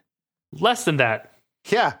 16. Less than that.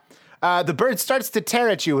 Yeah. The bird starts to tear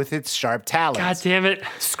at you with its sharp talons. God damn it.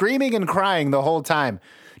 Screaming and crying the whole time.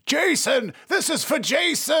 Jason, this is for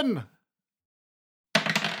Jason.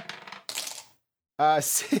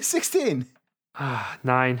 16.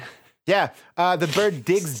 9. Yeah, the bird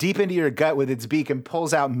digs deep into your gut with its beak and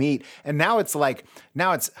pulls out meat. And now it's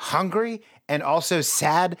hungry and also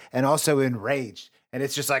sad and also enraged. And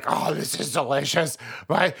it's just like, oh, this is delicious.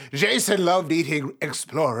 Jason loved eating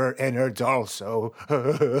explorer innards also.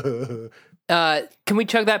 Can we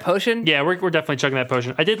chug that potion? Yeah, we're definitely chugging that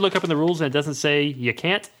potion. I did look up in the rules and it doesn't say you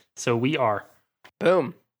can't, so we are.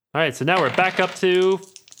 Boom. All right, so now we're back up to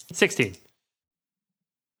 16.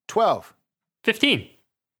 12. 15.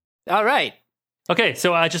 All right. Okay,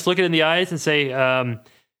 so I just look it in the eyes and say,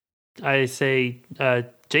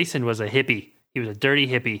 Jason was a hippie. He was a dirty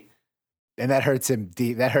hippie. And that hurts him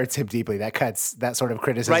deep. That hurts him deeply. That cuts that sort of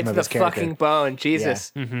criticism Right to of the his character. fucking bone.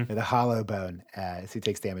 Jesus. Yeah. Mm-hmm. With a hollow bone as he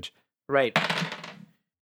takes damage. Right.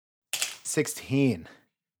 16.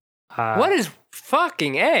 What is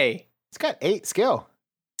fucking A? It's got 8 skill.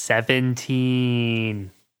 17.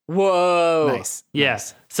 Whoa. Nice.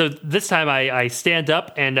 Yes. So this time I stand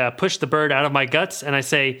up and push the bird out of my guts, and I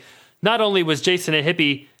say, not only was Jason a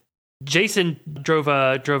hippie, Jason drove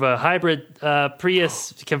a hybrid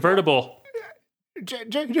Prius convertible.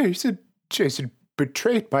 Jason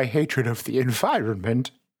betrayed my hatred of the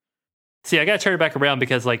environment. See, I got to turn it back around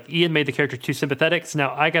because, like, Ian made the character too sympathetic, so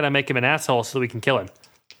now I got to make him an asshole so that we can kill him.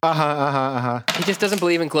 He just doesn't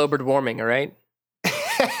believe in global warming, all right?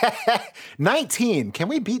 19. Can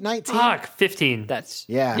we beat 19? Fuck, 15. That's...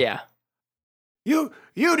 Yeah. Yeah. You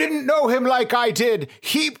didn't know him like I did.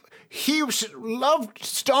 He loved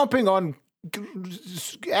stomping on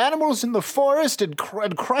animals in the forest and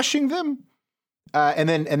crushing them. And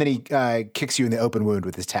then he kicks you in the open wound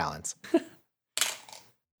with his talons.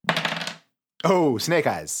 Oh, Snake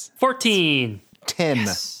Eyes. 14. 10.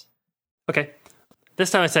 Yes. Okay.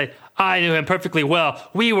 This time I say, I knew him perfectly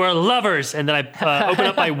well. We were lovers. And then I open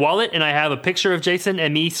up my wallet and I have a picture of Jason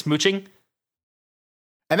and me smooching.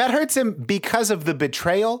 And that hurts him because of the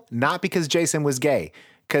betrayal, not because Jason was gay.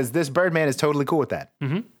 Because this Birdman is totally cool with that.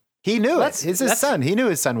 Mm-hmm. He knew it. It's his son. He knew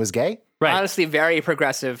his son was gay. Right. Honestly, very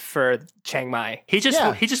progressive for Chiang Mai. He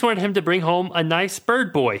just wanted him to bring home a nice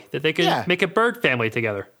bird boy that they could make a bird family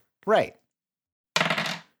together. Right.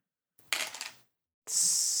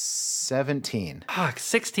 17. Fuck,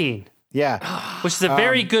 16. Yeah. Which is a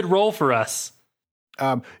very good roll for us.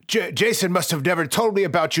 Jason must have never told me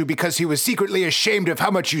about you because he was secretly ashamed of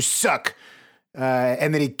how much you suck.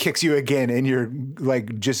 And then he kicks you again in your,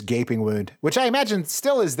 like, just gaping wound, which I imagine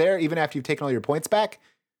still is there even after you've taken all your points back.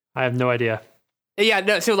 I have no idea. Yeah,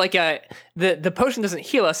 no, so, like, the potion doesn't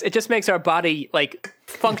heal us. It just makes our body, like,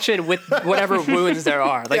 function with whatever wounds there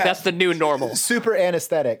are. Like, that's the new normal. Super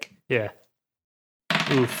anesthetic. Yeah.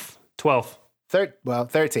 Oof. 12.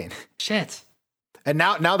 13. Shit. And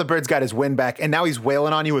now the bird's got his wind back, and now he's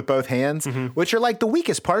wailing on you with both hands, which are like the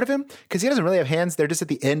weakest part of him, because he doesn't really have hands. They're just at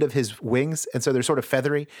the end of his wings, and so they're sort of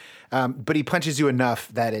feathery. But he punches you enough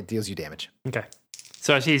that it deals you damage. Okay.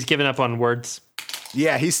 So he's given up on words.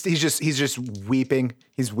 Yeah, he's just weeping.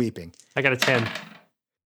 He's weeping. I got a 10.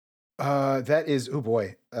 That is, oh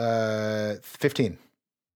boy, 15.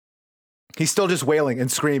 He's still just wailing and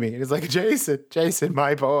screaming. He's like, Jason,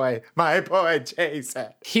 my boy, Jason.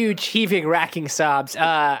 Huge, heaving, racking sobs.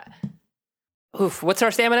 Oof, what's our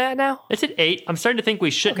stamina at now? It's at 8. I'm starting to think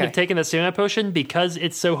we shouldn't have taken the stamina potion because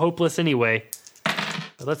it's so hopeless anyway.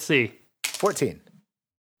 But let's see. 14.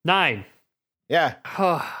 9. Yeah.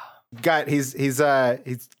 He's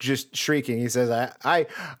just shrieking. He says,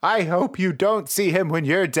 I hope you don't see him when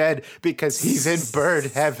you're dead because he's in bird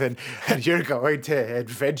heaven and you're going to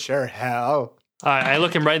adventure hell. I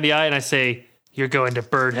look him right in the eye and I say, you're going to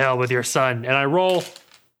bird hell with your son. And I roll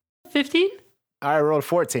 15? I rolled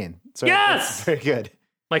 14. So yes! That's very good.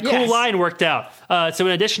 My cool line worked out. So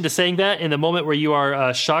in addition to saying that, in the moment where you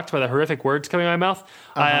are shocked by the horrific words coming out of my mouth,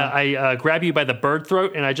 I grab you by the bird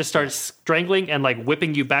throat and I just start strangling and like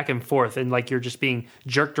whipping you back and forth and like you're just being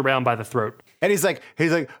jerked around by the throat. And he's like,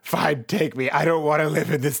 fine, take me. I don't want to live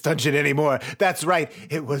in this dungeon anymore. That's right.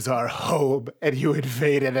 It was our home and you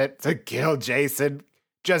invaded it to kill Jason.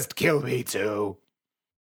 Just kill me too.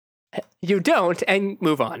 You don't, and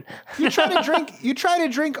move on. You try to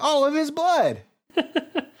drink all of his blood.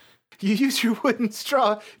 You use your wooden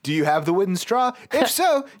straw. Do you have the wooden straw? If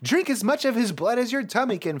so, drink as much of his blood as your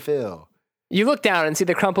tummy can fill. You look down and see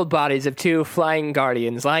the crumpled bodies of 2 flying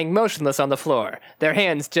guardians lying motionless on the floor, their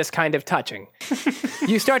hands just kind of touching.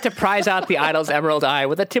 You start to prize out the idol's emerald eye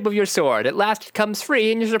with the tip of your sword. At last it comes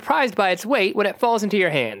free, and you're surprised by its weight when it falls into your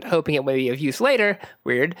hand. Hoping it may be of use later,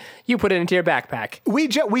 weird, you put it into your backpack.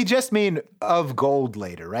 We just mean of gold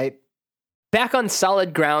later, right? Back on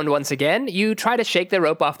solid ground once again, you try to shake the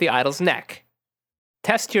rope off the idol's neck.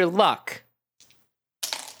 Test your luck.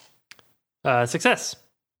 Success.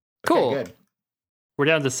 Cool. Okay, good. We're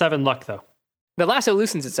down to 7 luck, though. The lasso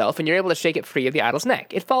loosens itself, and you're able to shake it free of the idol's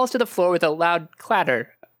neck. It falls to the floor with a loud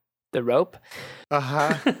clatter. The rope.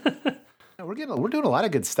 We're doing a lot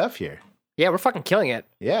of good stuff here. Yeah, we're fucking killing it.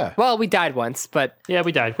 Yeah. Well, we died once, but... Yeah,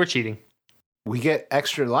 we died. We're cheating. We get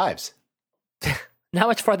extra lives. Not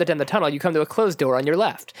much farther down the tunnel, you come to a closed door on your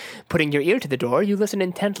left. Putting your ear to the door, you listen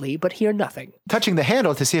intently, but hear nothing. Touching the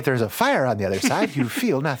handle to see if there's a fire on the other side, you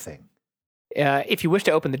feel nothing. If you wish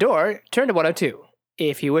to open the door, turn to 102.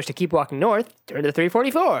 If you wish to keep walking north, turn to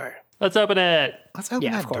 344. Let's open it. Let's open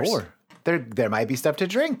that door. There might be stuff to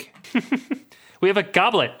drink. We have a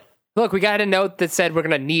goblet. Look, we got a note that said we're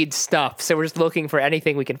going to need stuff, so we're just looking for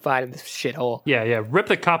anything we can find in this shithole. Yeah. Rip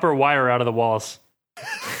the copper wire out of the walls.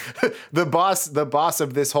 The boss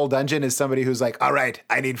of this whole dungeon is somebody who's like, all right,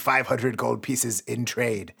 I need 500 gold pieces in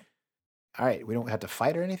trade. All right, we don't have to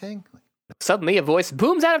fight or anything? Suddenly, a voice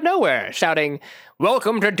booms out of nowhere, shouting,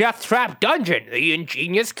 "Welcome to Death Trap Dungeon, the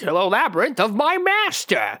ingenious killer labyrinth of my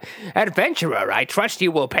master. Adventurer, I trust you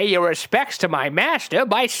will pay your respects to my master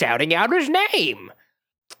by shouting out his name."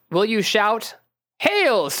 Will you shout,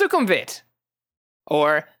 Hail, Succumvit!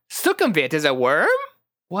 Or, Succumvit is a worm?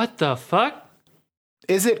 What the fuck?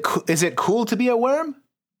 Is it cool to be a worm?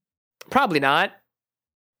 Probably not.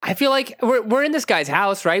 I feel like we're in this guy's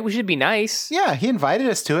house, right? We should be nice. Yeah, he invited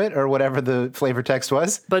us to it, or whatever the flavor text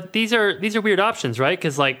was. But these are weird options, right?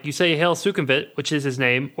 Because like you say Hail Succumvit, which is his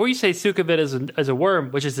name, or you say Succumvit as a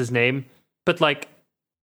worm, which is his name. But like,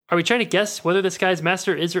 are we trying to guess whether this guy's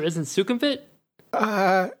master is or isn't Succumvit?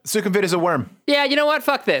 Succumvit is a worm. Yeah, you know what?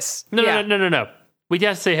 Fuck this. No. We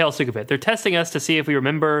have to say Hail Succumvit. They're testing us to see if we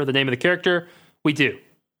remember the name of the character. We do.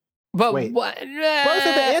 But Wait. what? Both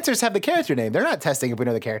of the answers have the character name. They're not testing if we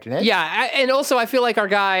know the character name. Yeah, and also I feel like our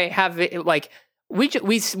guy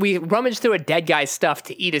we rummaged through a dead guy's stuff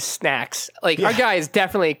to eat his snacks. Like our guy is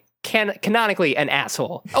definitely canonically an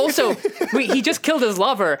asshole. Also, he just killed his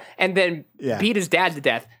lover and then beat his dad to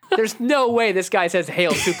death. There's no way this guy says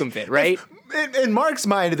Hail Succumvit, right? In Mark's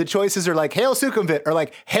mind, the choices are like Hail Succumvit or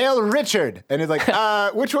like Hail Richard, and it's like,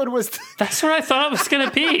 which one was? That's what I thought it was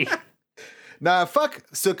gonna be. Nah, fuck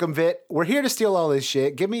Succumvit. We're here to steal all this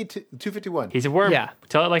shit. Give me 251. He's a worm. Yeah.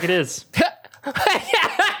 Tell it like it is.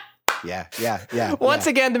 Yeah. Once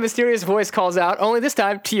again, the mysterious voice calls out, only this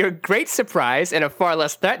time to your great surprise in a far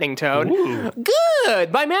less threatening tone. Ooh.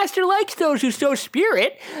 Good! My master likes those who sow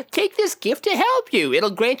spirit. Take this gift to help you.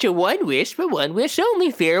 It'll grant you one wish, but one wish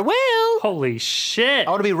only. Farewell. Holy shit.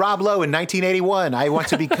 I want to be Rob Lowe in 1981. I want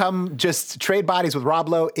to become just trade bodies with Rob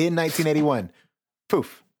Lowe in 1981.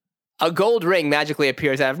 Poof. A gold ring magically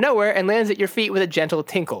appears out of nowhere and lands at your feet with a gentle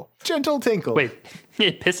tinkle. Gentle tinkle. Wait,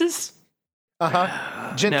 it pisses?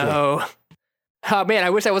 Uh-huh. Gently. No. Oh man, I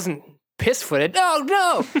wish I wasn't piss-footed. Oh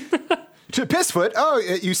no! Pissfoot? Oh,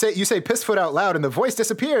 you say Pissfoot out loud and the voice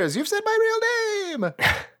disappears. You've said my real name.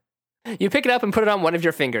 You pick it up and put it on one of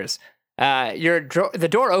your fingers. The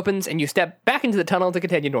door opens and you step back into the tunnel to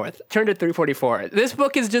continue north. Turn to 344. This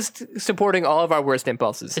book is just supporting all of our worst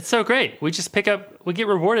impulses. It's so great. We just we get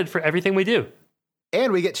rewarded for everything we do.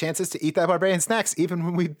 And we get chances to eat that barbarian snacks even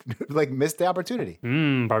when we miss the opportunity.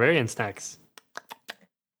 Barbarian snacks.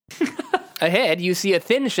 Ahead, you see a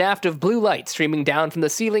thin shaft of blue light streaming down from the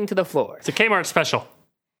ceiling to the floor. It's a Kmart special.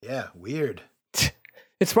 Yeah, weird.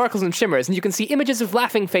 It sparkles and shimmers, and you can see images of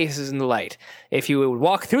laughing faces in the light. If you would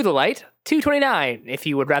walk through the light, 229. If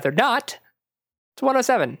you would rather not, it's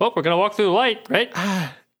 107. Well, we're going to walk through the light, right?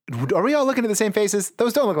 Are we all looking at the same faces?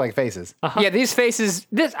 Those don't look like faces. Yeah, these faces,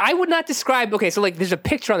 I would not describe, okay, so there's a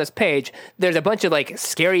picture on this page. There's a bunch of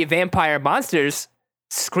scary vampire monsters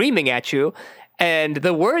screaming at you, and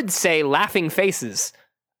the words say laughing faces.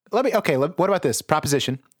 What about this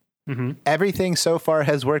proposition? Mm-hmm. Everything so far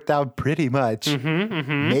has worked out pretty much.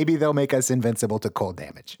 Maybe they'll make us invincible to cold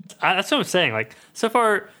damage. That's what I'm saying. So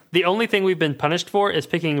far, the only thing we've been punished for is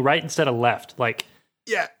picking right instead of left.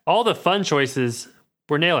 All the fun choices,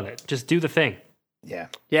 we're nailing it. Just do the thing.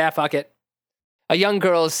 Yeah, fuck it. A young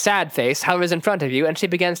girl's sad face hovers in front of you, and she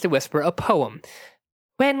begins to whisper a poem.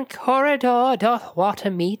 When corridor doth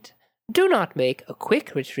water meet, do not make a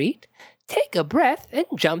quick retreat. Take a breath and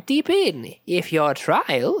jump deep in. If your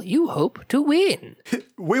trial you hope to win.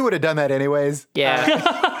 We would have done that anyways.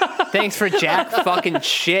 Yeah. Thanks for jack fucking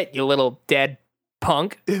shit, you little dead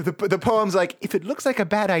punk. The poem's if it looks like a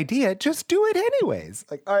bad idea, just do it anyways.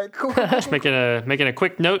 All right, cool. Just making a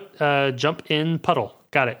quick note. Jump in puddle.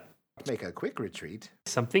 Got it. Make a quick retreat.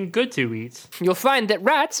 Something good to eat. You'll find that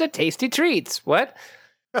rats are tasty treats. What?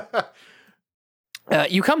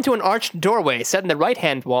 You come to an arched doorway set in the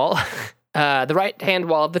right-hand wall. The right-hand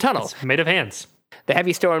wall of the tunnel. It's made of hands. The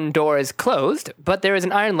heavy stone door is closed, but there is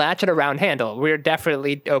an iron latch and a round handle. We're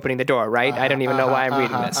definitely opening the door, right? I don't even know why I'm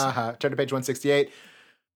reading this. Turn to page 168.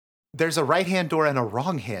 There's a right-hand door and a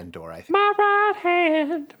wrong-hand door, I think. My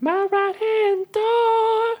right-hand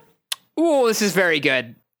door. Ooh, this is very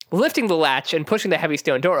good. Lifting the latch and pushing the heavy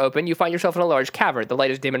stone door open, you find yourself in a large cavern. The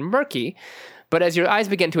light is dim and murky, but as your eyes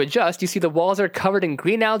begin to adjust, you see the walls are covered in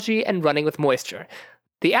green algae and running with moisture.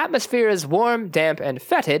 The atmosphere is warm, damp, and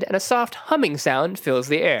fetid, and a soft humming sound fills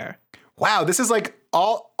the air. Wow, this is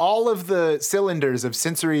all of the cylinders of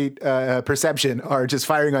sensory perception are just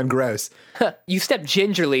firing on gross. You step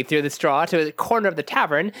gingerly through the straw to the corner of the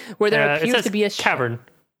tavern, where there appears to be a tavern.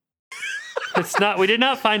 It's not. We did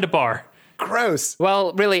not find a bar. Gross.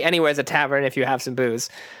 Well, really, anywhere's a tavern if you have some booze.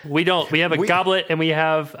 We don't. We have a goblet and we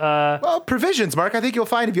have... provisions, Mark. I think you'll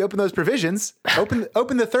find if you open those provisions.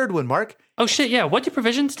 Open the third one, Mark. Oh, shit, yeah. What do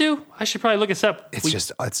provisions do? I should probably look this up. It's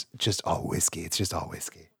just all whiskey. It's just all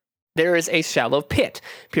whiskey. There is a shallow pit.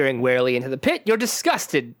 Peering warily into the pit, you're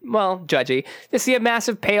disgusted, judgy, to see a mass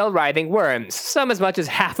of pale, writhing worms, some as much as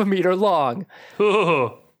 0.5 meter long.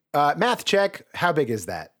 Ooh. Math check. How big is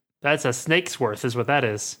that? That's a snake's worth is what that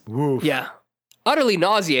is. Woof. Yeah. Utterly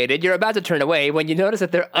nauseated, you're about to turn away when you notice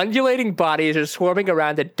that their undulating bodies are swarming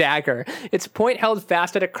around a dagger, its point held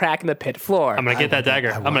fast at a crack in the pit floor. I'm going to get that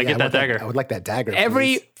dagger. I'm going to get that dagger. I would like that dagger,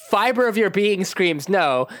 Every please. fiber of your being screams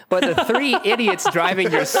no, but the three idiots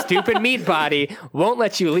driving your stupid meat body won't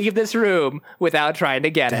let you leave this room without trying to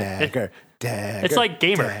get it. Dagger. It's like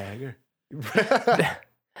Gamer. Dagger.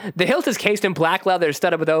 The hilt is cased in black leather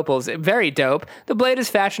studded with opals. Very dope. The blade is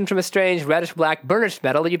fashioned from a strange reddish-black burnished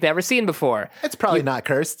metal that you've never seen before. It's probably not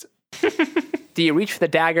cursed. Do you reach for the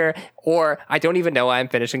dagger, or I don't even know why I'm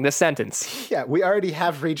finishing this sentence? Yeah, we already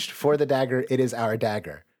have reached for the dagger. It is our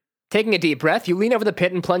dagger. Taking a deep breath, you lean over the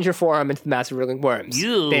pit and plunge your forearm into the massive wriggling worms.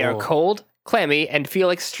 Ew. They are cold, clammy, and feel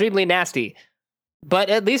extremely nasty. But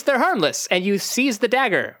at least they're harmless, and you seize the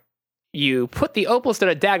dagger. You put the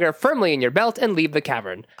opal-studded dagger firmly in your belt and leave the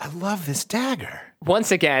cavern. I love this dagger.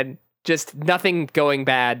 Once again, just nothing going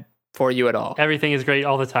bad for you at all. Everything is great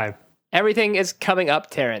all the time. Everything is coming up,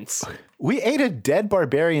 Terrence. We ate a dead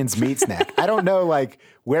barbarian's meat snack. I don't know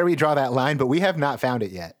where we draw that line, but we have not found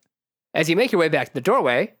it yet. As you make your way back to the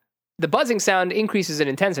doorway, the buzzing sound increases in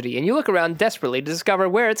intensity, and you look around desperately to discover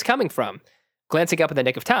where it's coming from. Glancing up in the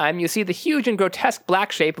nick of time, you see the huge and grotesque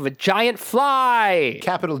black shape of a giant fly.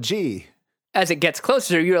 Capital G. As it gets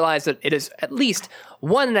closer, you realize that it is at least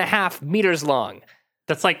 1.5 meters long.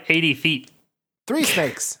 That's like 80 feet. 3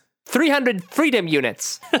 snakes. 300 freedom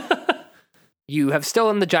units. You have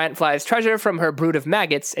stolen the giant fly's treasure from her brood of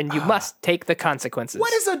maggots, and you must take the consequences.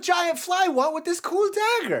 What does a giant fly want with this cool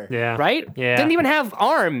dagger? Yeah. Right? Yeah. Didn't even have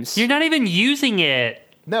arms. You're not even using it.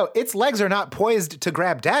 No, its legs are not poised to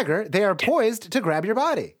grab dagger. They are poised to grab your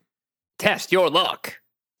body. Test your luck.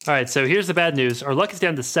 All right, so here's the bad news. Our luck is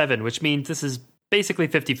down to 7, which means this is basically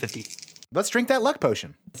 50-50. Let's drink that luck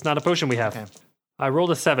potion. It's not a potion we have. Okay. I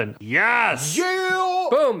rolled a 7. Yes! Yeah!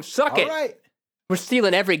 Boom, suck it. All right. We're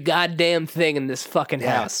stealing every goddamn thing in this fucking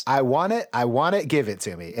house. I want it. I want it. Give it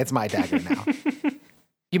to me. It's my dagger now.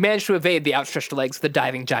 You manage to evade the outstretched legs of the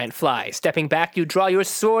diving giant fly. Stepping back, you draw your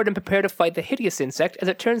sword and prepare to fight the hideous insect as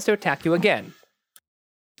it turns to attack you again.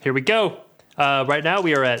 Here we go. Right now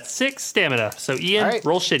we are at 6 stamina. So Ian, All right.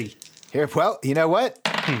 roll shitty. Here, well, you know what?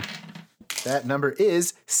 That number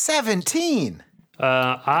is 17.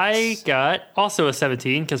 I got also a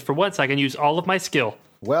 17 because for once I can use all of my skill.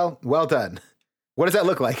 Well done. What does that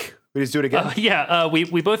look like? We just do it again?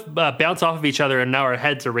 We both bounce off of each other and now our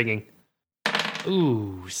heads are ringing.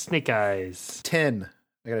 Ooh, snake eyes. 10.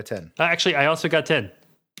 I got a 10. Actually, I also got 10.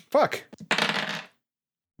 Fuck.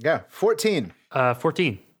 Yeah, 14.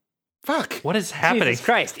 14. Fuck. What is happening? Jesus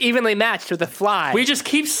Christ, evenly matched with the fly. We just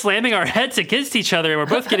keep slamming our heads against each other and we're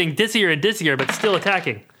both getting dizzier and dizzier, but still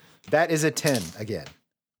attacking. That is a 10 again.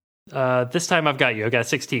 This time I've got you. I got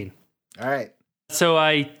 16. All right. So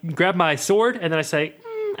I grab my sword and then I say,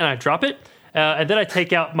 and I drop it. And then I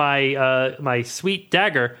take out my my sweet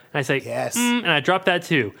dagger and I say, Yes. and I drop that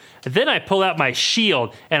too. And then I pull out my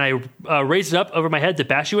shield and I raise it up over my head to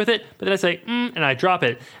bash you with it. But then I say, and I drop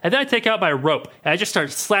it. And then I take out my rope and I just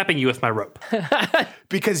start slapping you with my rope.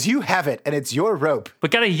 Because you have it and it's your rope.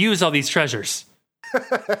 But gotta use all these treasures.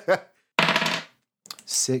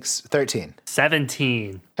 13.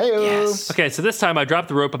 17. Hey-o. Yes. Okay, so this time I drop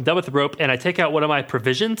the rope. I'm done with the rope, and I take out one of my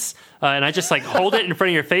provisions, and I just hold it in front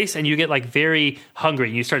of your face, and you get very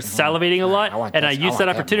hungry. You start salivating a lot, and I use that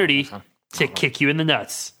opportunity to kick you in the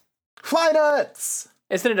nuts. Fly nuts.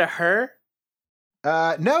 Isn't it a her?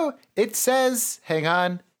 No, it says, hang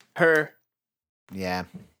on. Her. Yeah.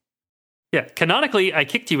 Yeah, canonically, I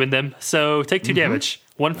kicked you in them, so take 2 damage.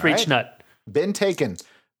 1 for All each right. nut. Been taken.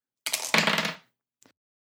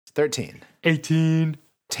 13. 18.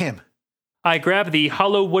 Damn. I grab the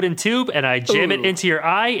hollow wooden tube, and I jam it into your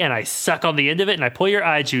eye, and I suck on the end of it, and I pull your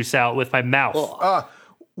eye juice out with my mouth.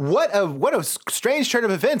 What a strange turn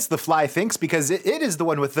of events, the fly thinks, because it is the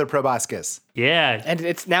one with the proboscis. Yeah, And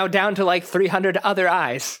it's now down to 300 other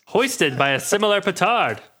eyes. hoisted by a similar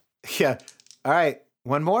petard. Yeah. All right.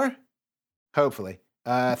 One more? Hopefully.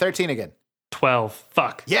 13 again. 12.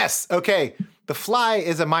 Fuck. Yes. Okay. The fly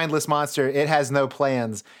is a mindless monster. It has no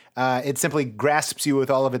plans. It simply grasps you with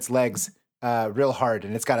all of its legs real hard,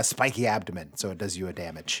 and it's got a spiky abdomen, so it does you a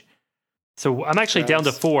damage. So I'm actually down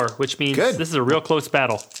to 4, which means Good. this is a real close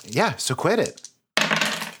battle. Yeah, so quit it.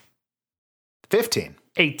 15.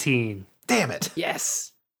 18. Damn it.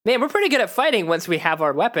 Yes. Man, we're pretty good at fighting once we have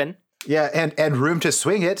our weapon. Yeah, and room to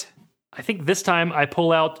swing it. I think this time I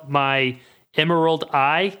pull out my emerald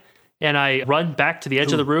eye and I run back to the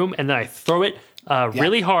edge of the room and then I throw it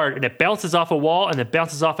really hard and it bounces off a wall and it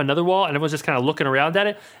bounces off another wall and everyone's just kind of looking around at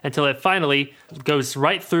it until it finally goes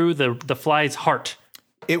right through the fly's heart.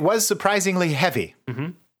 it was surprisingly heavy.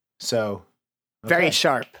 Mm-hmm. So. Okay. Very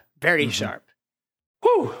sharp. Very sharp.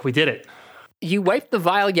 Whew, we did it. You wipe the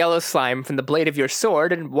vile yellow slime from the blade of your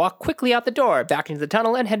sword and walk quickly out the door, back into the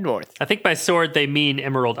tunnel, and head north. I think by sword they mean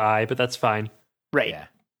Emerald Eye, but that's fine. Right. Yeah.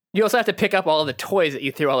 You also have to pick up all of the toys that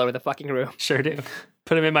you threw all over the fucking room. Sure do.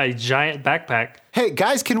 Put them in my giant backpack. Hey,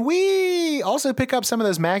 guys, can we also pick up some of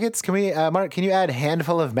those maggots? Can we, Mark, can you add a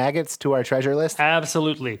handful of maggots to our treasure list?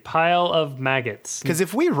 Absolutely. Pile of maggots. Because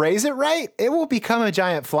if we raise it right, it will become a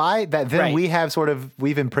giant fly that then we have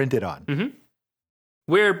we've imprinted on. Mm-hmm.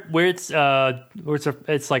 Where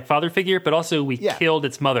it's like father figure, but also we killed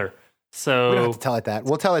its mother. So we don't have to tell it that.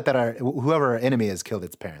 We'll tell it that whoever our enemy has killed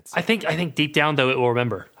its parents. I think deep down though it will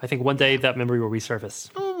remember. I think one day that memory will resurface.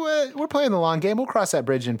 Oh, we're playing the long game. We'll cross that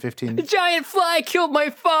bridge in 15. The giant fly killed my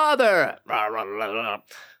father.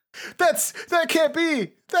 That can't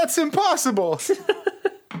be. That's impossible.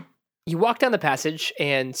 You walk down the passage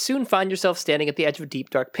and soon find yourself standing at the edge of a deep,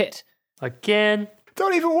 dark pit. Again.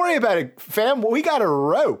 Don't even worry about it, fam. We got a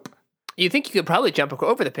rope. You think you could probably jump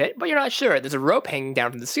over the pit, but you're not sure. There's a rope hanging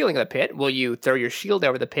down from the ceiling of the pit. Will you throw your shield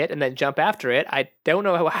over the pit and then jump after it? I don't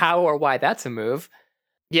know how or why that's a move.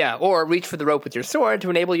 Yeah, or reach for the rope with your sword to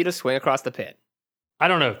enable you to swing across the pit. I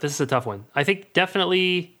don't know. This is a tough one. I think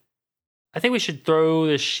we should throw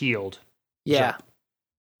the shield. Yeah,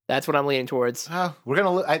 that's what I'm leaning towards. We're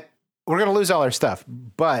gonna lose all our stuff,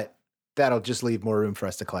 but that'll just leave more room for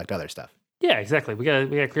us to collect other stuff. Yeah, exactly. We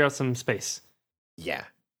gotta clear out some space. Yeah.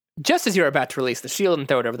 Just as you're about to release the shield and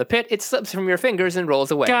throw it over the pit, it slips from your fingers and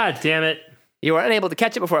rolls away. God damn it. You are unable to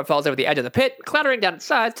catch it before it falls over the edge of the pit, clattering down its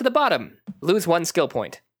sides to the bottom. Lose 1 skill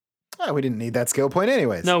point. Oh, we didn't need that skill point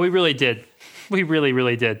anyways. No, we really did. We really,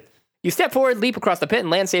 really did. You step forward, leap across the pit, and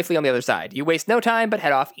land safely on the other side. You waste no time, but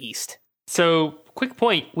head off east. So, quick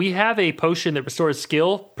point. We have a potion that restores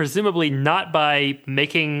skill, presumably not by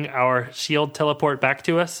making our shield teleport back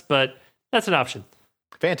to us, but that's an option.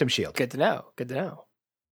 Phantom shield. Good to know. Good to know.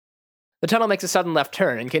 The tunnel makes a sudden left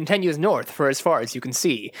turn and continues north for as far as you can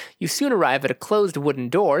see. You soon arrive at a closed wooden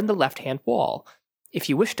door in the left-hand wall. If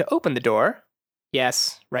you wish to open the door...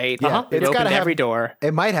 Yes, right. Yeah, it's got every door.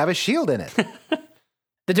 It might have a shield in it.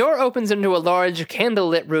 The door opens into a large,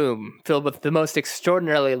 candle-lit room filled with the most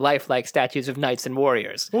extraordinarily lifelike statues of knights and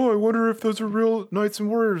warriors. Oh, I wonder if those are real knights and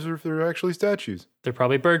warriors or if they're actually statues. They're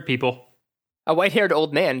probably bird people. A white-haired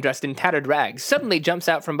old man dressed in tattered rags suddenly jumps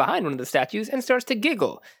out from behind one of the statues and starts to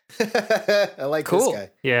giggle. I like this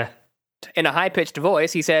guy. Yeah. In a high-pitched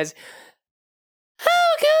voice, he says,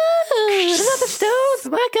 "Oh, good! Another stone for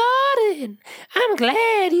my garden! I'm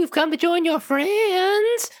glad you've come to join your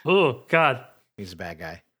friends." Oh, God. He's a bad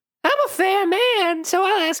guy. "I'm a fair man, so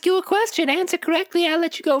I'll ask you a question. Answer correctly, I'll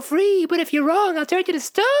let you go free, but if you're wrong, I'll turn you to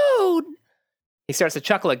stone." He starts to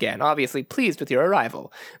chuckle again, obviously pleased with your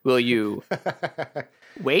arrival. Will you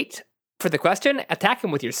wait for the question, attack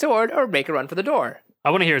him with your sword, or make a run for the door? I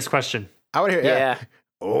want to hear his question. I want to hear Yeah.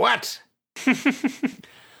 What?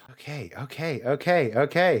 Okay.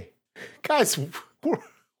 Guys,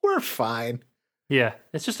 we're fine. Yeah,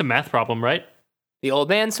 it's just a math problem, right? The old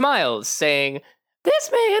man smiles, saying,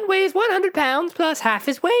 "This man weighs 100 pounds plus half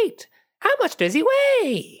his weight. How much does he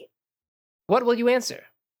weigh?" What will you answer?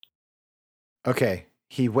 Okay,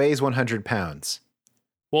 he weighs 100 pounds.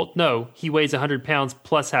 Well, no, he weighs 100 pounds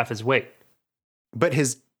plus half his weight. But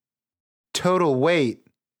his total weight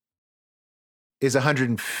is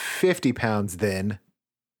 150 pounds then.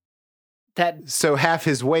 So half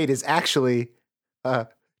his weight is actually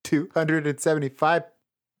 275.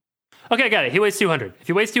 Okay, I got it. He weighs 200. If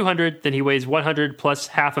he weighs 200, then he weighs 100 plus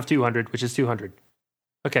half of 200, which is 200.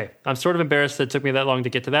 Okay, I'm sort of embarrassed that it took me that long to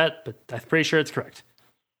get to that, but I'm pretty sure it's correct.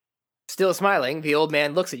 Still smiling, the old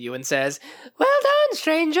man looks at you and says, "Well done,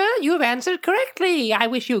 stranger. You have answered correctly. I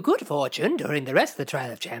wish you good fortune during the rest of the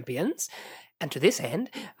Trial of Champions. And to this end,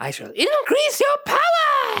 I shall increase your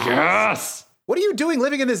power." Yes! What are you doing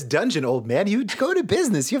living in this dungeon, old man? You go to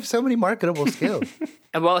business. You have so many marketable skills.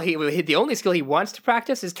 And well, the only skill he wants to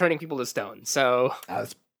practice is turning people to stone, so...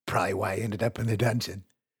 That's probably why he ended up in the dungeon.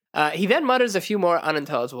 He then mutters a few more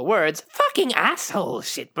unintelligible words. "Fucking asshole,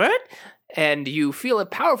 shitbird!" And you feel a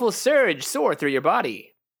powerful surge soar through your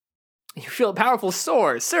body. You feel a powerful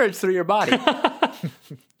surge through your body.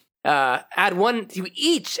 Add 1 to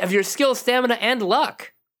each of your skill, stamina, and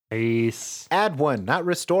luck. Nice. Add 1, not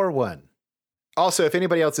restore 1. Also, if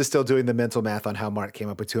anybody else is still doing the mental math on how Mark came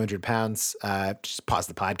up with 200 pounds, just pause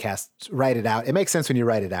the podcast, write it out. It makes sense when you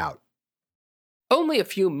write it out. Only a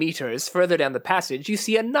few meters further down the passage, you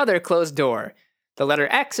see another closed door. The letter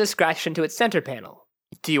X is scratched into its center panel.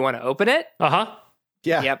 Do you want to open it? Uh-huh.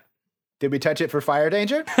 Yeah. Yep. Did we touch it for fire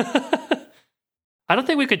danger? I don't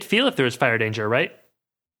think we could feel if there was fire danger, right?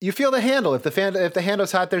 You feel the handle. If the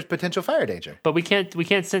handle's hot, there's potential fire danger. But we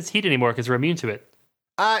can't sense heat anymore because we're immune to it.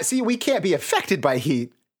 See, we can't be affected by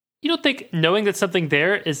heat. You don't think knowing that something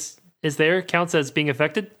there is there counts as being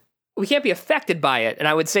affected? We can't be affected by it, and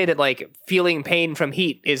I would say that like feeling pain from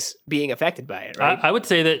heat is being affected by it, right? I would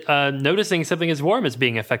say that noticing something is warm is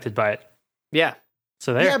being affected by it. Yeah.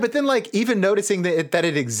 So there. Yeah, but then like even noticing that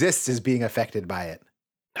it exists is being affected by it.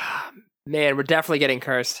 Man, we're definitely getting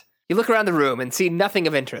cursed. You look around the room and see nothing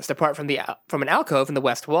of interest apart from an alcove in the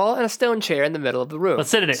west wall and a stone chair in the middle of the room.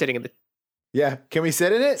 Let's sit in it. Yeah, can we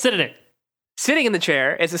sit in it? Sit in it. Sitting in the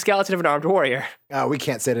chair is the skeleton of an armed warrior. Oh, we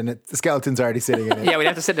can't sit in it. The skeleton's already sitting in it. Yeah, we'd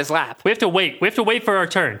have to sit in his lap. We have to wait. We have to wait for our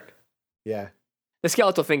turn. Yeah. The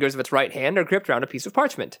skeletal fingers of its right hand are gripped around a piece of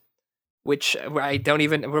parchment, which we're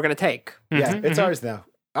going to take. Yeah, it's ours now.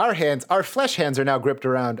 Our flesh hands are now gripped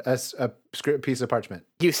around a piece of parchment.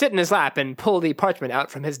 You sit in his lap and pull the parchment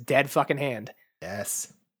out from his dead fucking hand.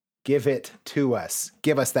 Yes. Give it to us.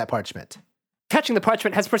 Give us that parchment. Touching the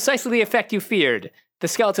parchment has precisely the effect you feared. The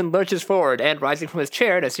skeleton lurches forward and, rising from his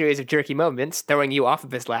chair in a series of jerky movements, throwing you off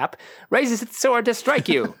of his lap, raises its sword to strike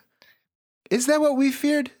you. Is that what we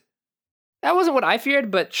feared? That wasn't what I feared,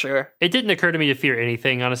 but sure. It didn't occur to me to fear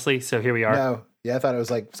anything, honestly, so here we are. No. Yeah, I thought it was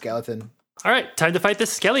like skeleton. All right, time to fight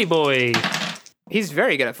this Skelly boy. He's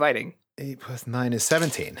very good at fighting. 8 plus 9 is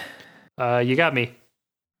 17. You got me.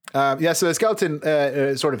 Yeah, so the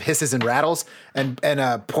skeleton sort of hisses and rattles and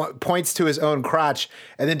points to his own crotch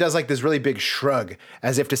and then does like this really big shrug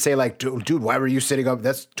as if to say like, dude, why were you sitting up?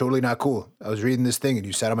 That's totally not cool. I was reading this thing and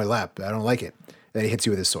you sat on my lap. I don't like it. Then he hits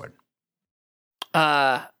you with his sword.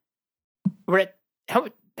 We're at, how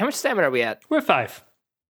much stamina are we at? We're 5.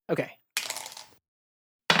 Okay.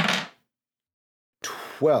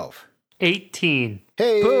 12. 18.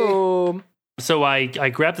 Hey. Boom. So I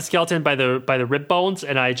grab the skeleton by the rib bones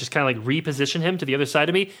and I just kind of like reposition him to the other side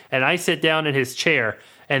of me and I sit down in his chair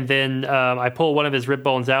and then I pull one of his rib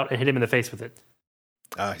bones out and hit him in the face with it.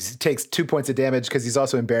 He takes 2 points of damage because he's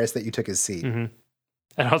also embarrassed that you took his seat. Mm-hmm.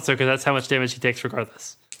 And also because that's how much damage he takes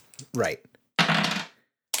regardless. Right.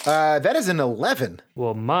 That is an 11.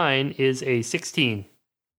 Well, mine is a 16.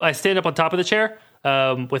 I stand up on top of the chair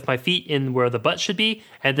with my feet in where the butt should be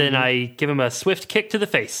and then I give him a swift kick to the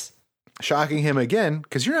face. Shocking him again,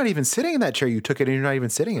 because you're not even sitting in that chair. You took it and you're not even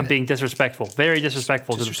sitting in it. Being disrespectful. Very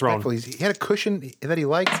disrespectful to the throne. He had a cushion that he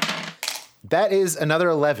liked. That is another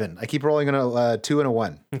 11. I keep rolling on a 2 and a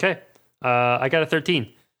 1. Okay. I got a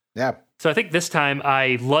 13. Yeah. So I think this time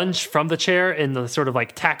I lunge from the chair in the sort of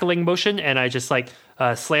like tackling motion and I just like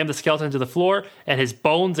slam the skeleton to the floor and his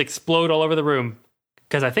bones explode all over the room.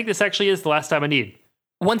 Because I think this actually is the last time I need.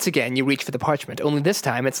 Once again, you reach for the parchment, only this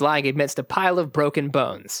time it's lying amidst a pile of broken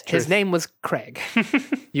bones. Truth. His name was Craig.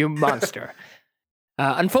 You monster.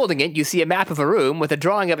 Unfolding it, you see a map of a room with a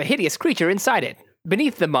drawing of a hideous creature inside it.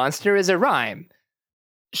 Beneath the monster is a rhyme.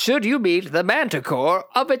 Should you meet the manticore,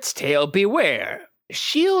 of its tail beware.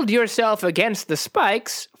 Shield yourself against the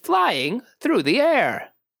spikes flying through the air.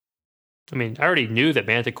 I mean, I already knew that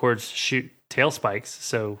manticores shoot tail spikes,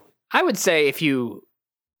 so... I would say if you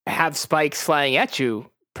have spikes flying at you,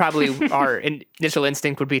 probably our initial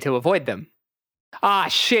instinct would be to avoid them. Ah,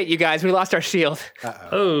 shit, you guys, we lost our shield.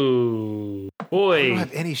 Oh, boy. I don't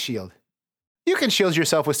have any shield. You can shield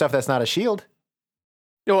yourself with stuff that's not a shield.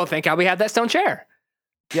 Well, thank God we have that stone chair.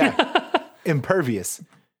 Yeah. Impervious.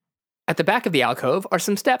 At the back of the alcove are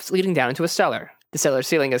some steps leading down into a cellar. The cellar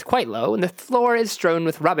ceiling is quite low, and the floor is strewn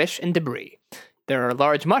with rubbish and debris. There are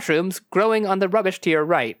large mushrooms growing on the rubbish to your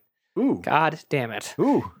right. Ooh. God damn it.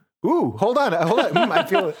 Ooh. Hold on.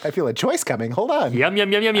 I feel a choice coming. Hold on. Yum,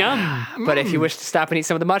 yum, yum, yum, yum. But if you wish to stop and eat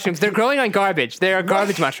some of the mushrooms, they're growing on garbage. They are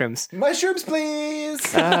garbage mushrooms. Mushrooms, please.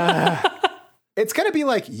 It's going to be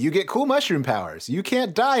like, you get cool mushroom powers. You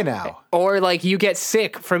can't die now. Or like you get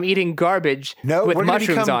sick from eating garbage with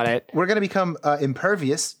mushrooms on it. We're going to become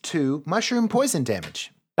impervious to mushroom poison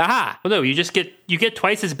damage. Aha! Well, no, you get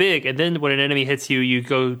twice as big, and then when an enemy hits you, you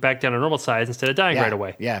go back down to normal size instead of dying right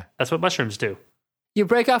away. Yeah. That's what mushrooms do. You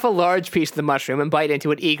break off a large piece of the mushroom and bite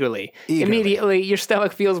into it eagerly. Immediately, your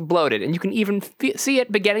stomach feels bloated, and you can even see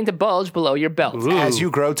it beginning to bulge below your belt. Ooh. As you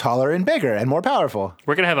grow taller and bigger and more powerful.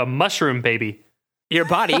 We're going to have a mushroom baby. Your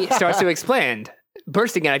body starts to expand,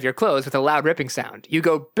 bursting out of your clothes with a loud ripping sound. You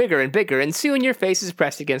go bigger and bigger, and soon your face is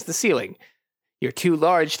pressed against the ceiling. You're too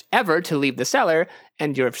large ever to leave the cellar,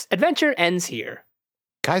 and your adventure ends here.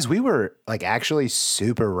 Guys, we were like actually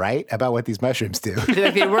super right about what these mushrooms do.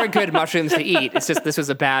 They were good mushrooms to eat. It's just this was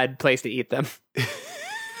a bad place to eat them.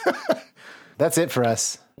 That's it for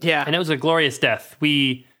us. Yeah. And it was a glorious death.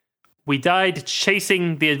 We We died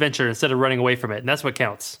chasing the adventure instead of running away from it, and that's what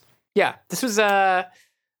counts. Yeah, this was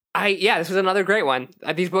this was another great one.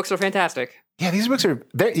 These books are fantastic. Yeah, these books are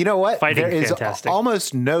there. You know what? Fighting there is fantastic.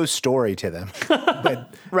 Almost no story to them.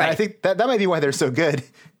 But Right. I think that might be why they're so good.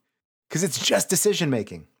 Because it's just decision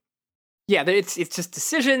making. Yeah, it's just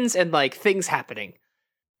decisions and like things happening.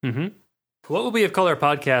 Mm-hmm. What would we have called our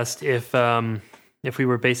podcast if we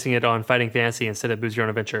were basing it on fighting fantasy instead of Booze Your Own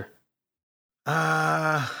Adventure?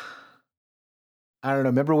 I don't know.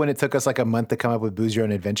 Remember when it took us like a month to come up with Booze Your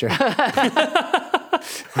Own Adventure?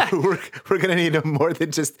 we're going to need more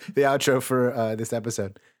than just the outro for this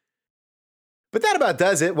episode. But that about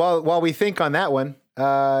does it. While we think on that one,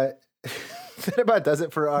 that about does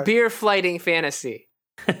it for our Beer flighting fantasy.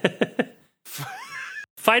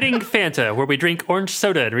 Fighting Fanta, where we drink orange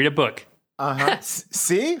soda and read a book.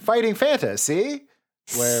 See? Fighting Fanta. See?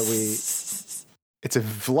 Where it's a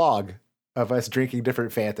vlog of us drinking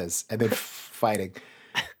different Fantas and then fighting.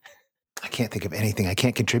 I can't think of anything. I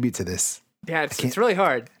can't contribute to this. Yeah, it's really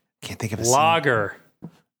hard. Can't think of a Lager.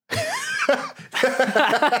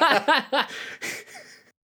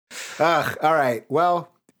 All right.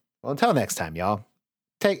 Well, until next time, y'all.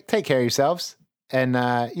 Take care of yourselves and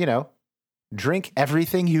drink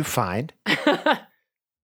everything you find.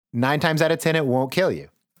 9 times out of 10 it won't kill you.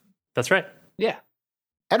 That's right. Yeah.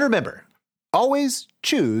 And remember, always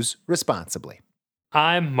choose responsibly.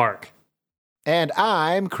 I'm Mark. And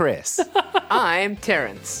I'm Chris. I'm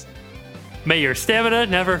Terrence. May your stamina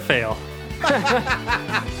never fail.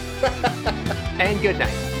 And good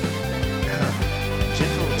night.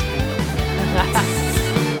 Gentle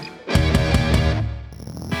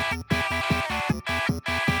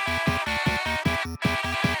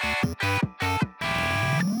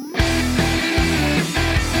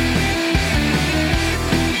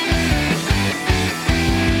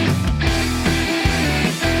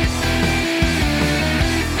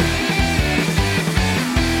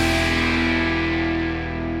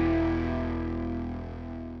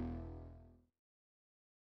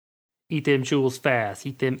Eat them jewels fast.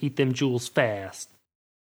 Eat them jewels fast.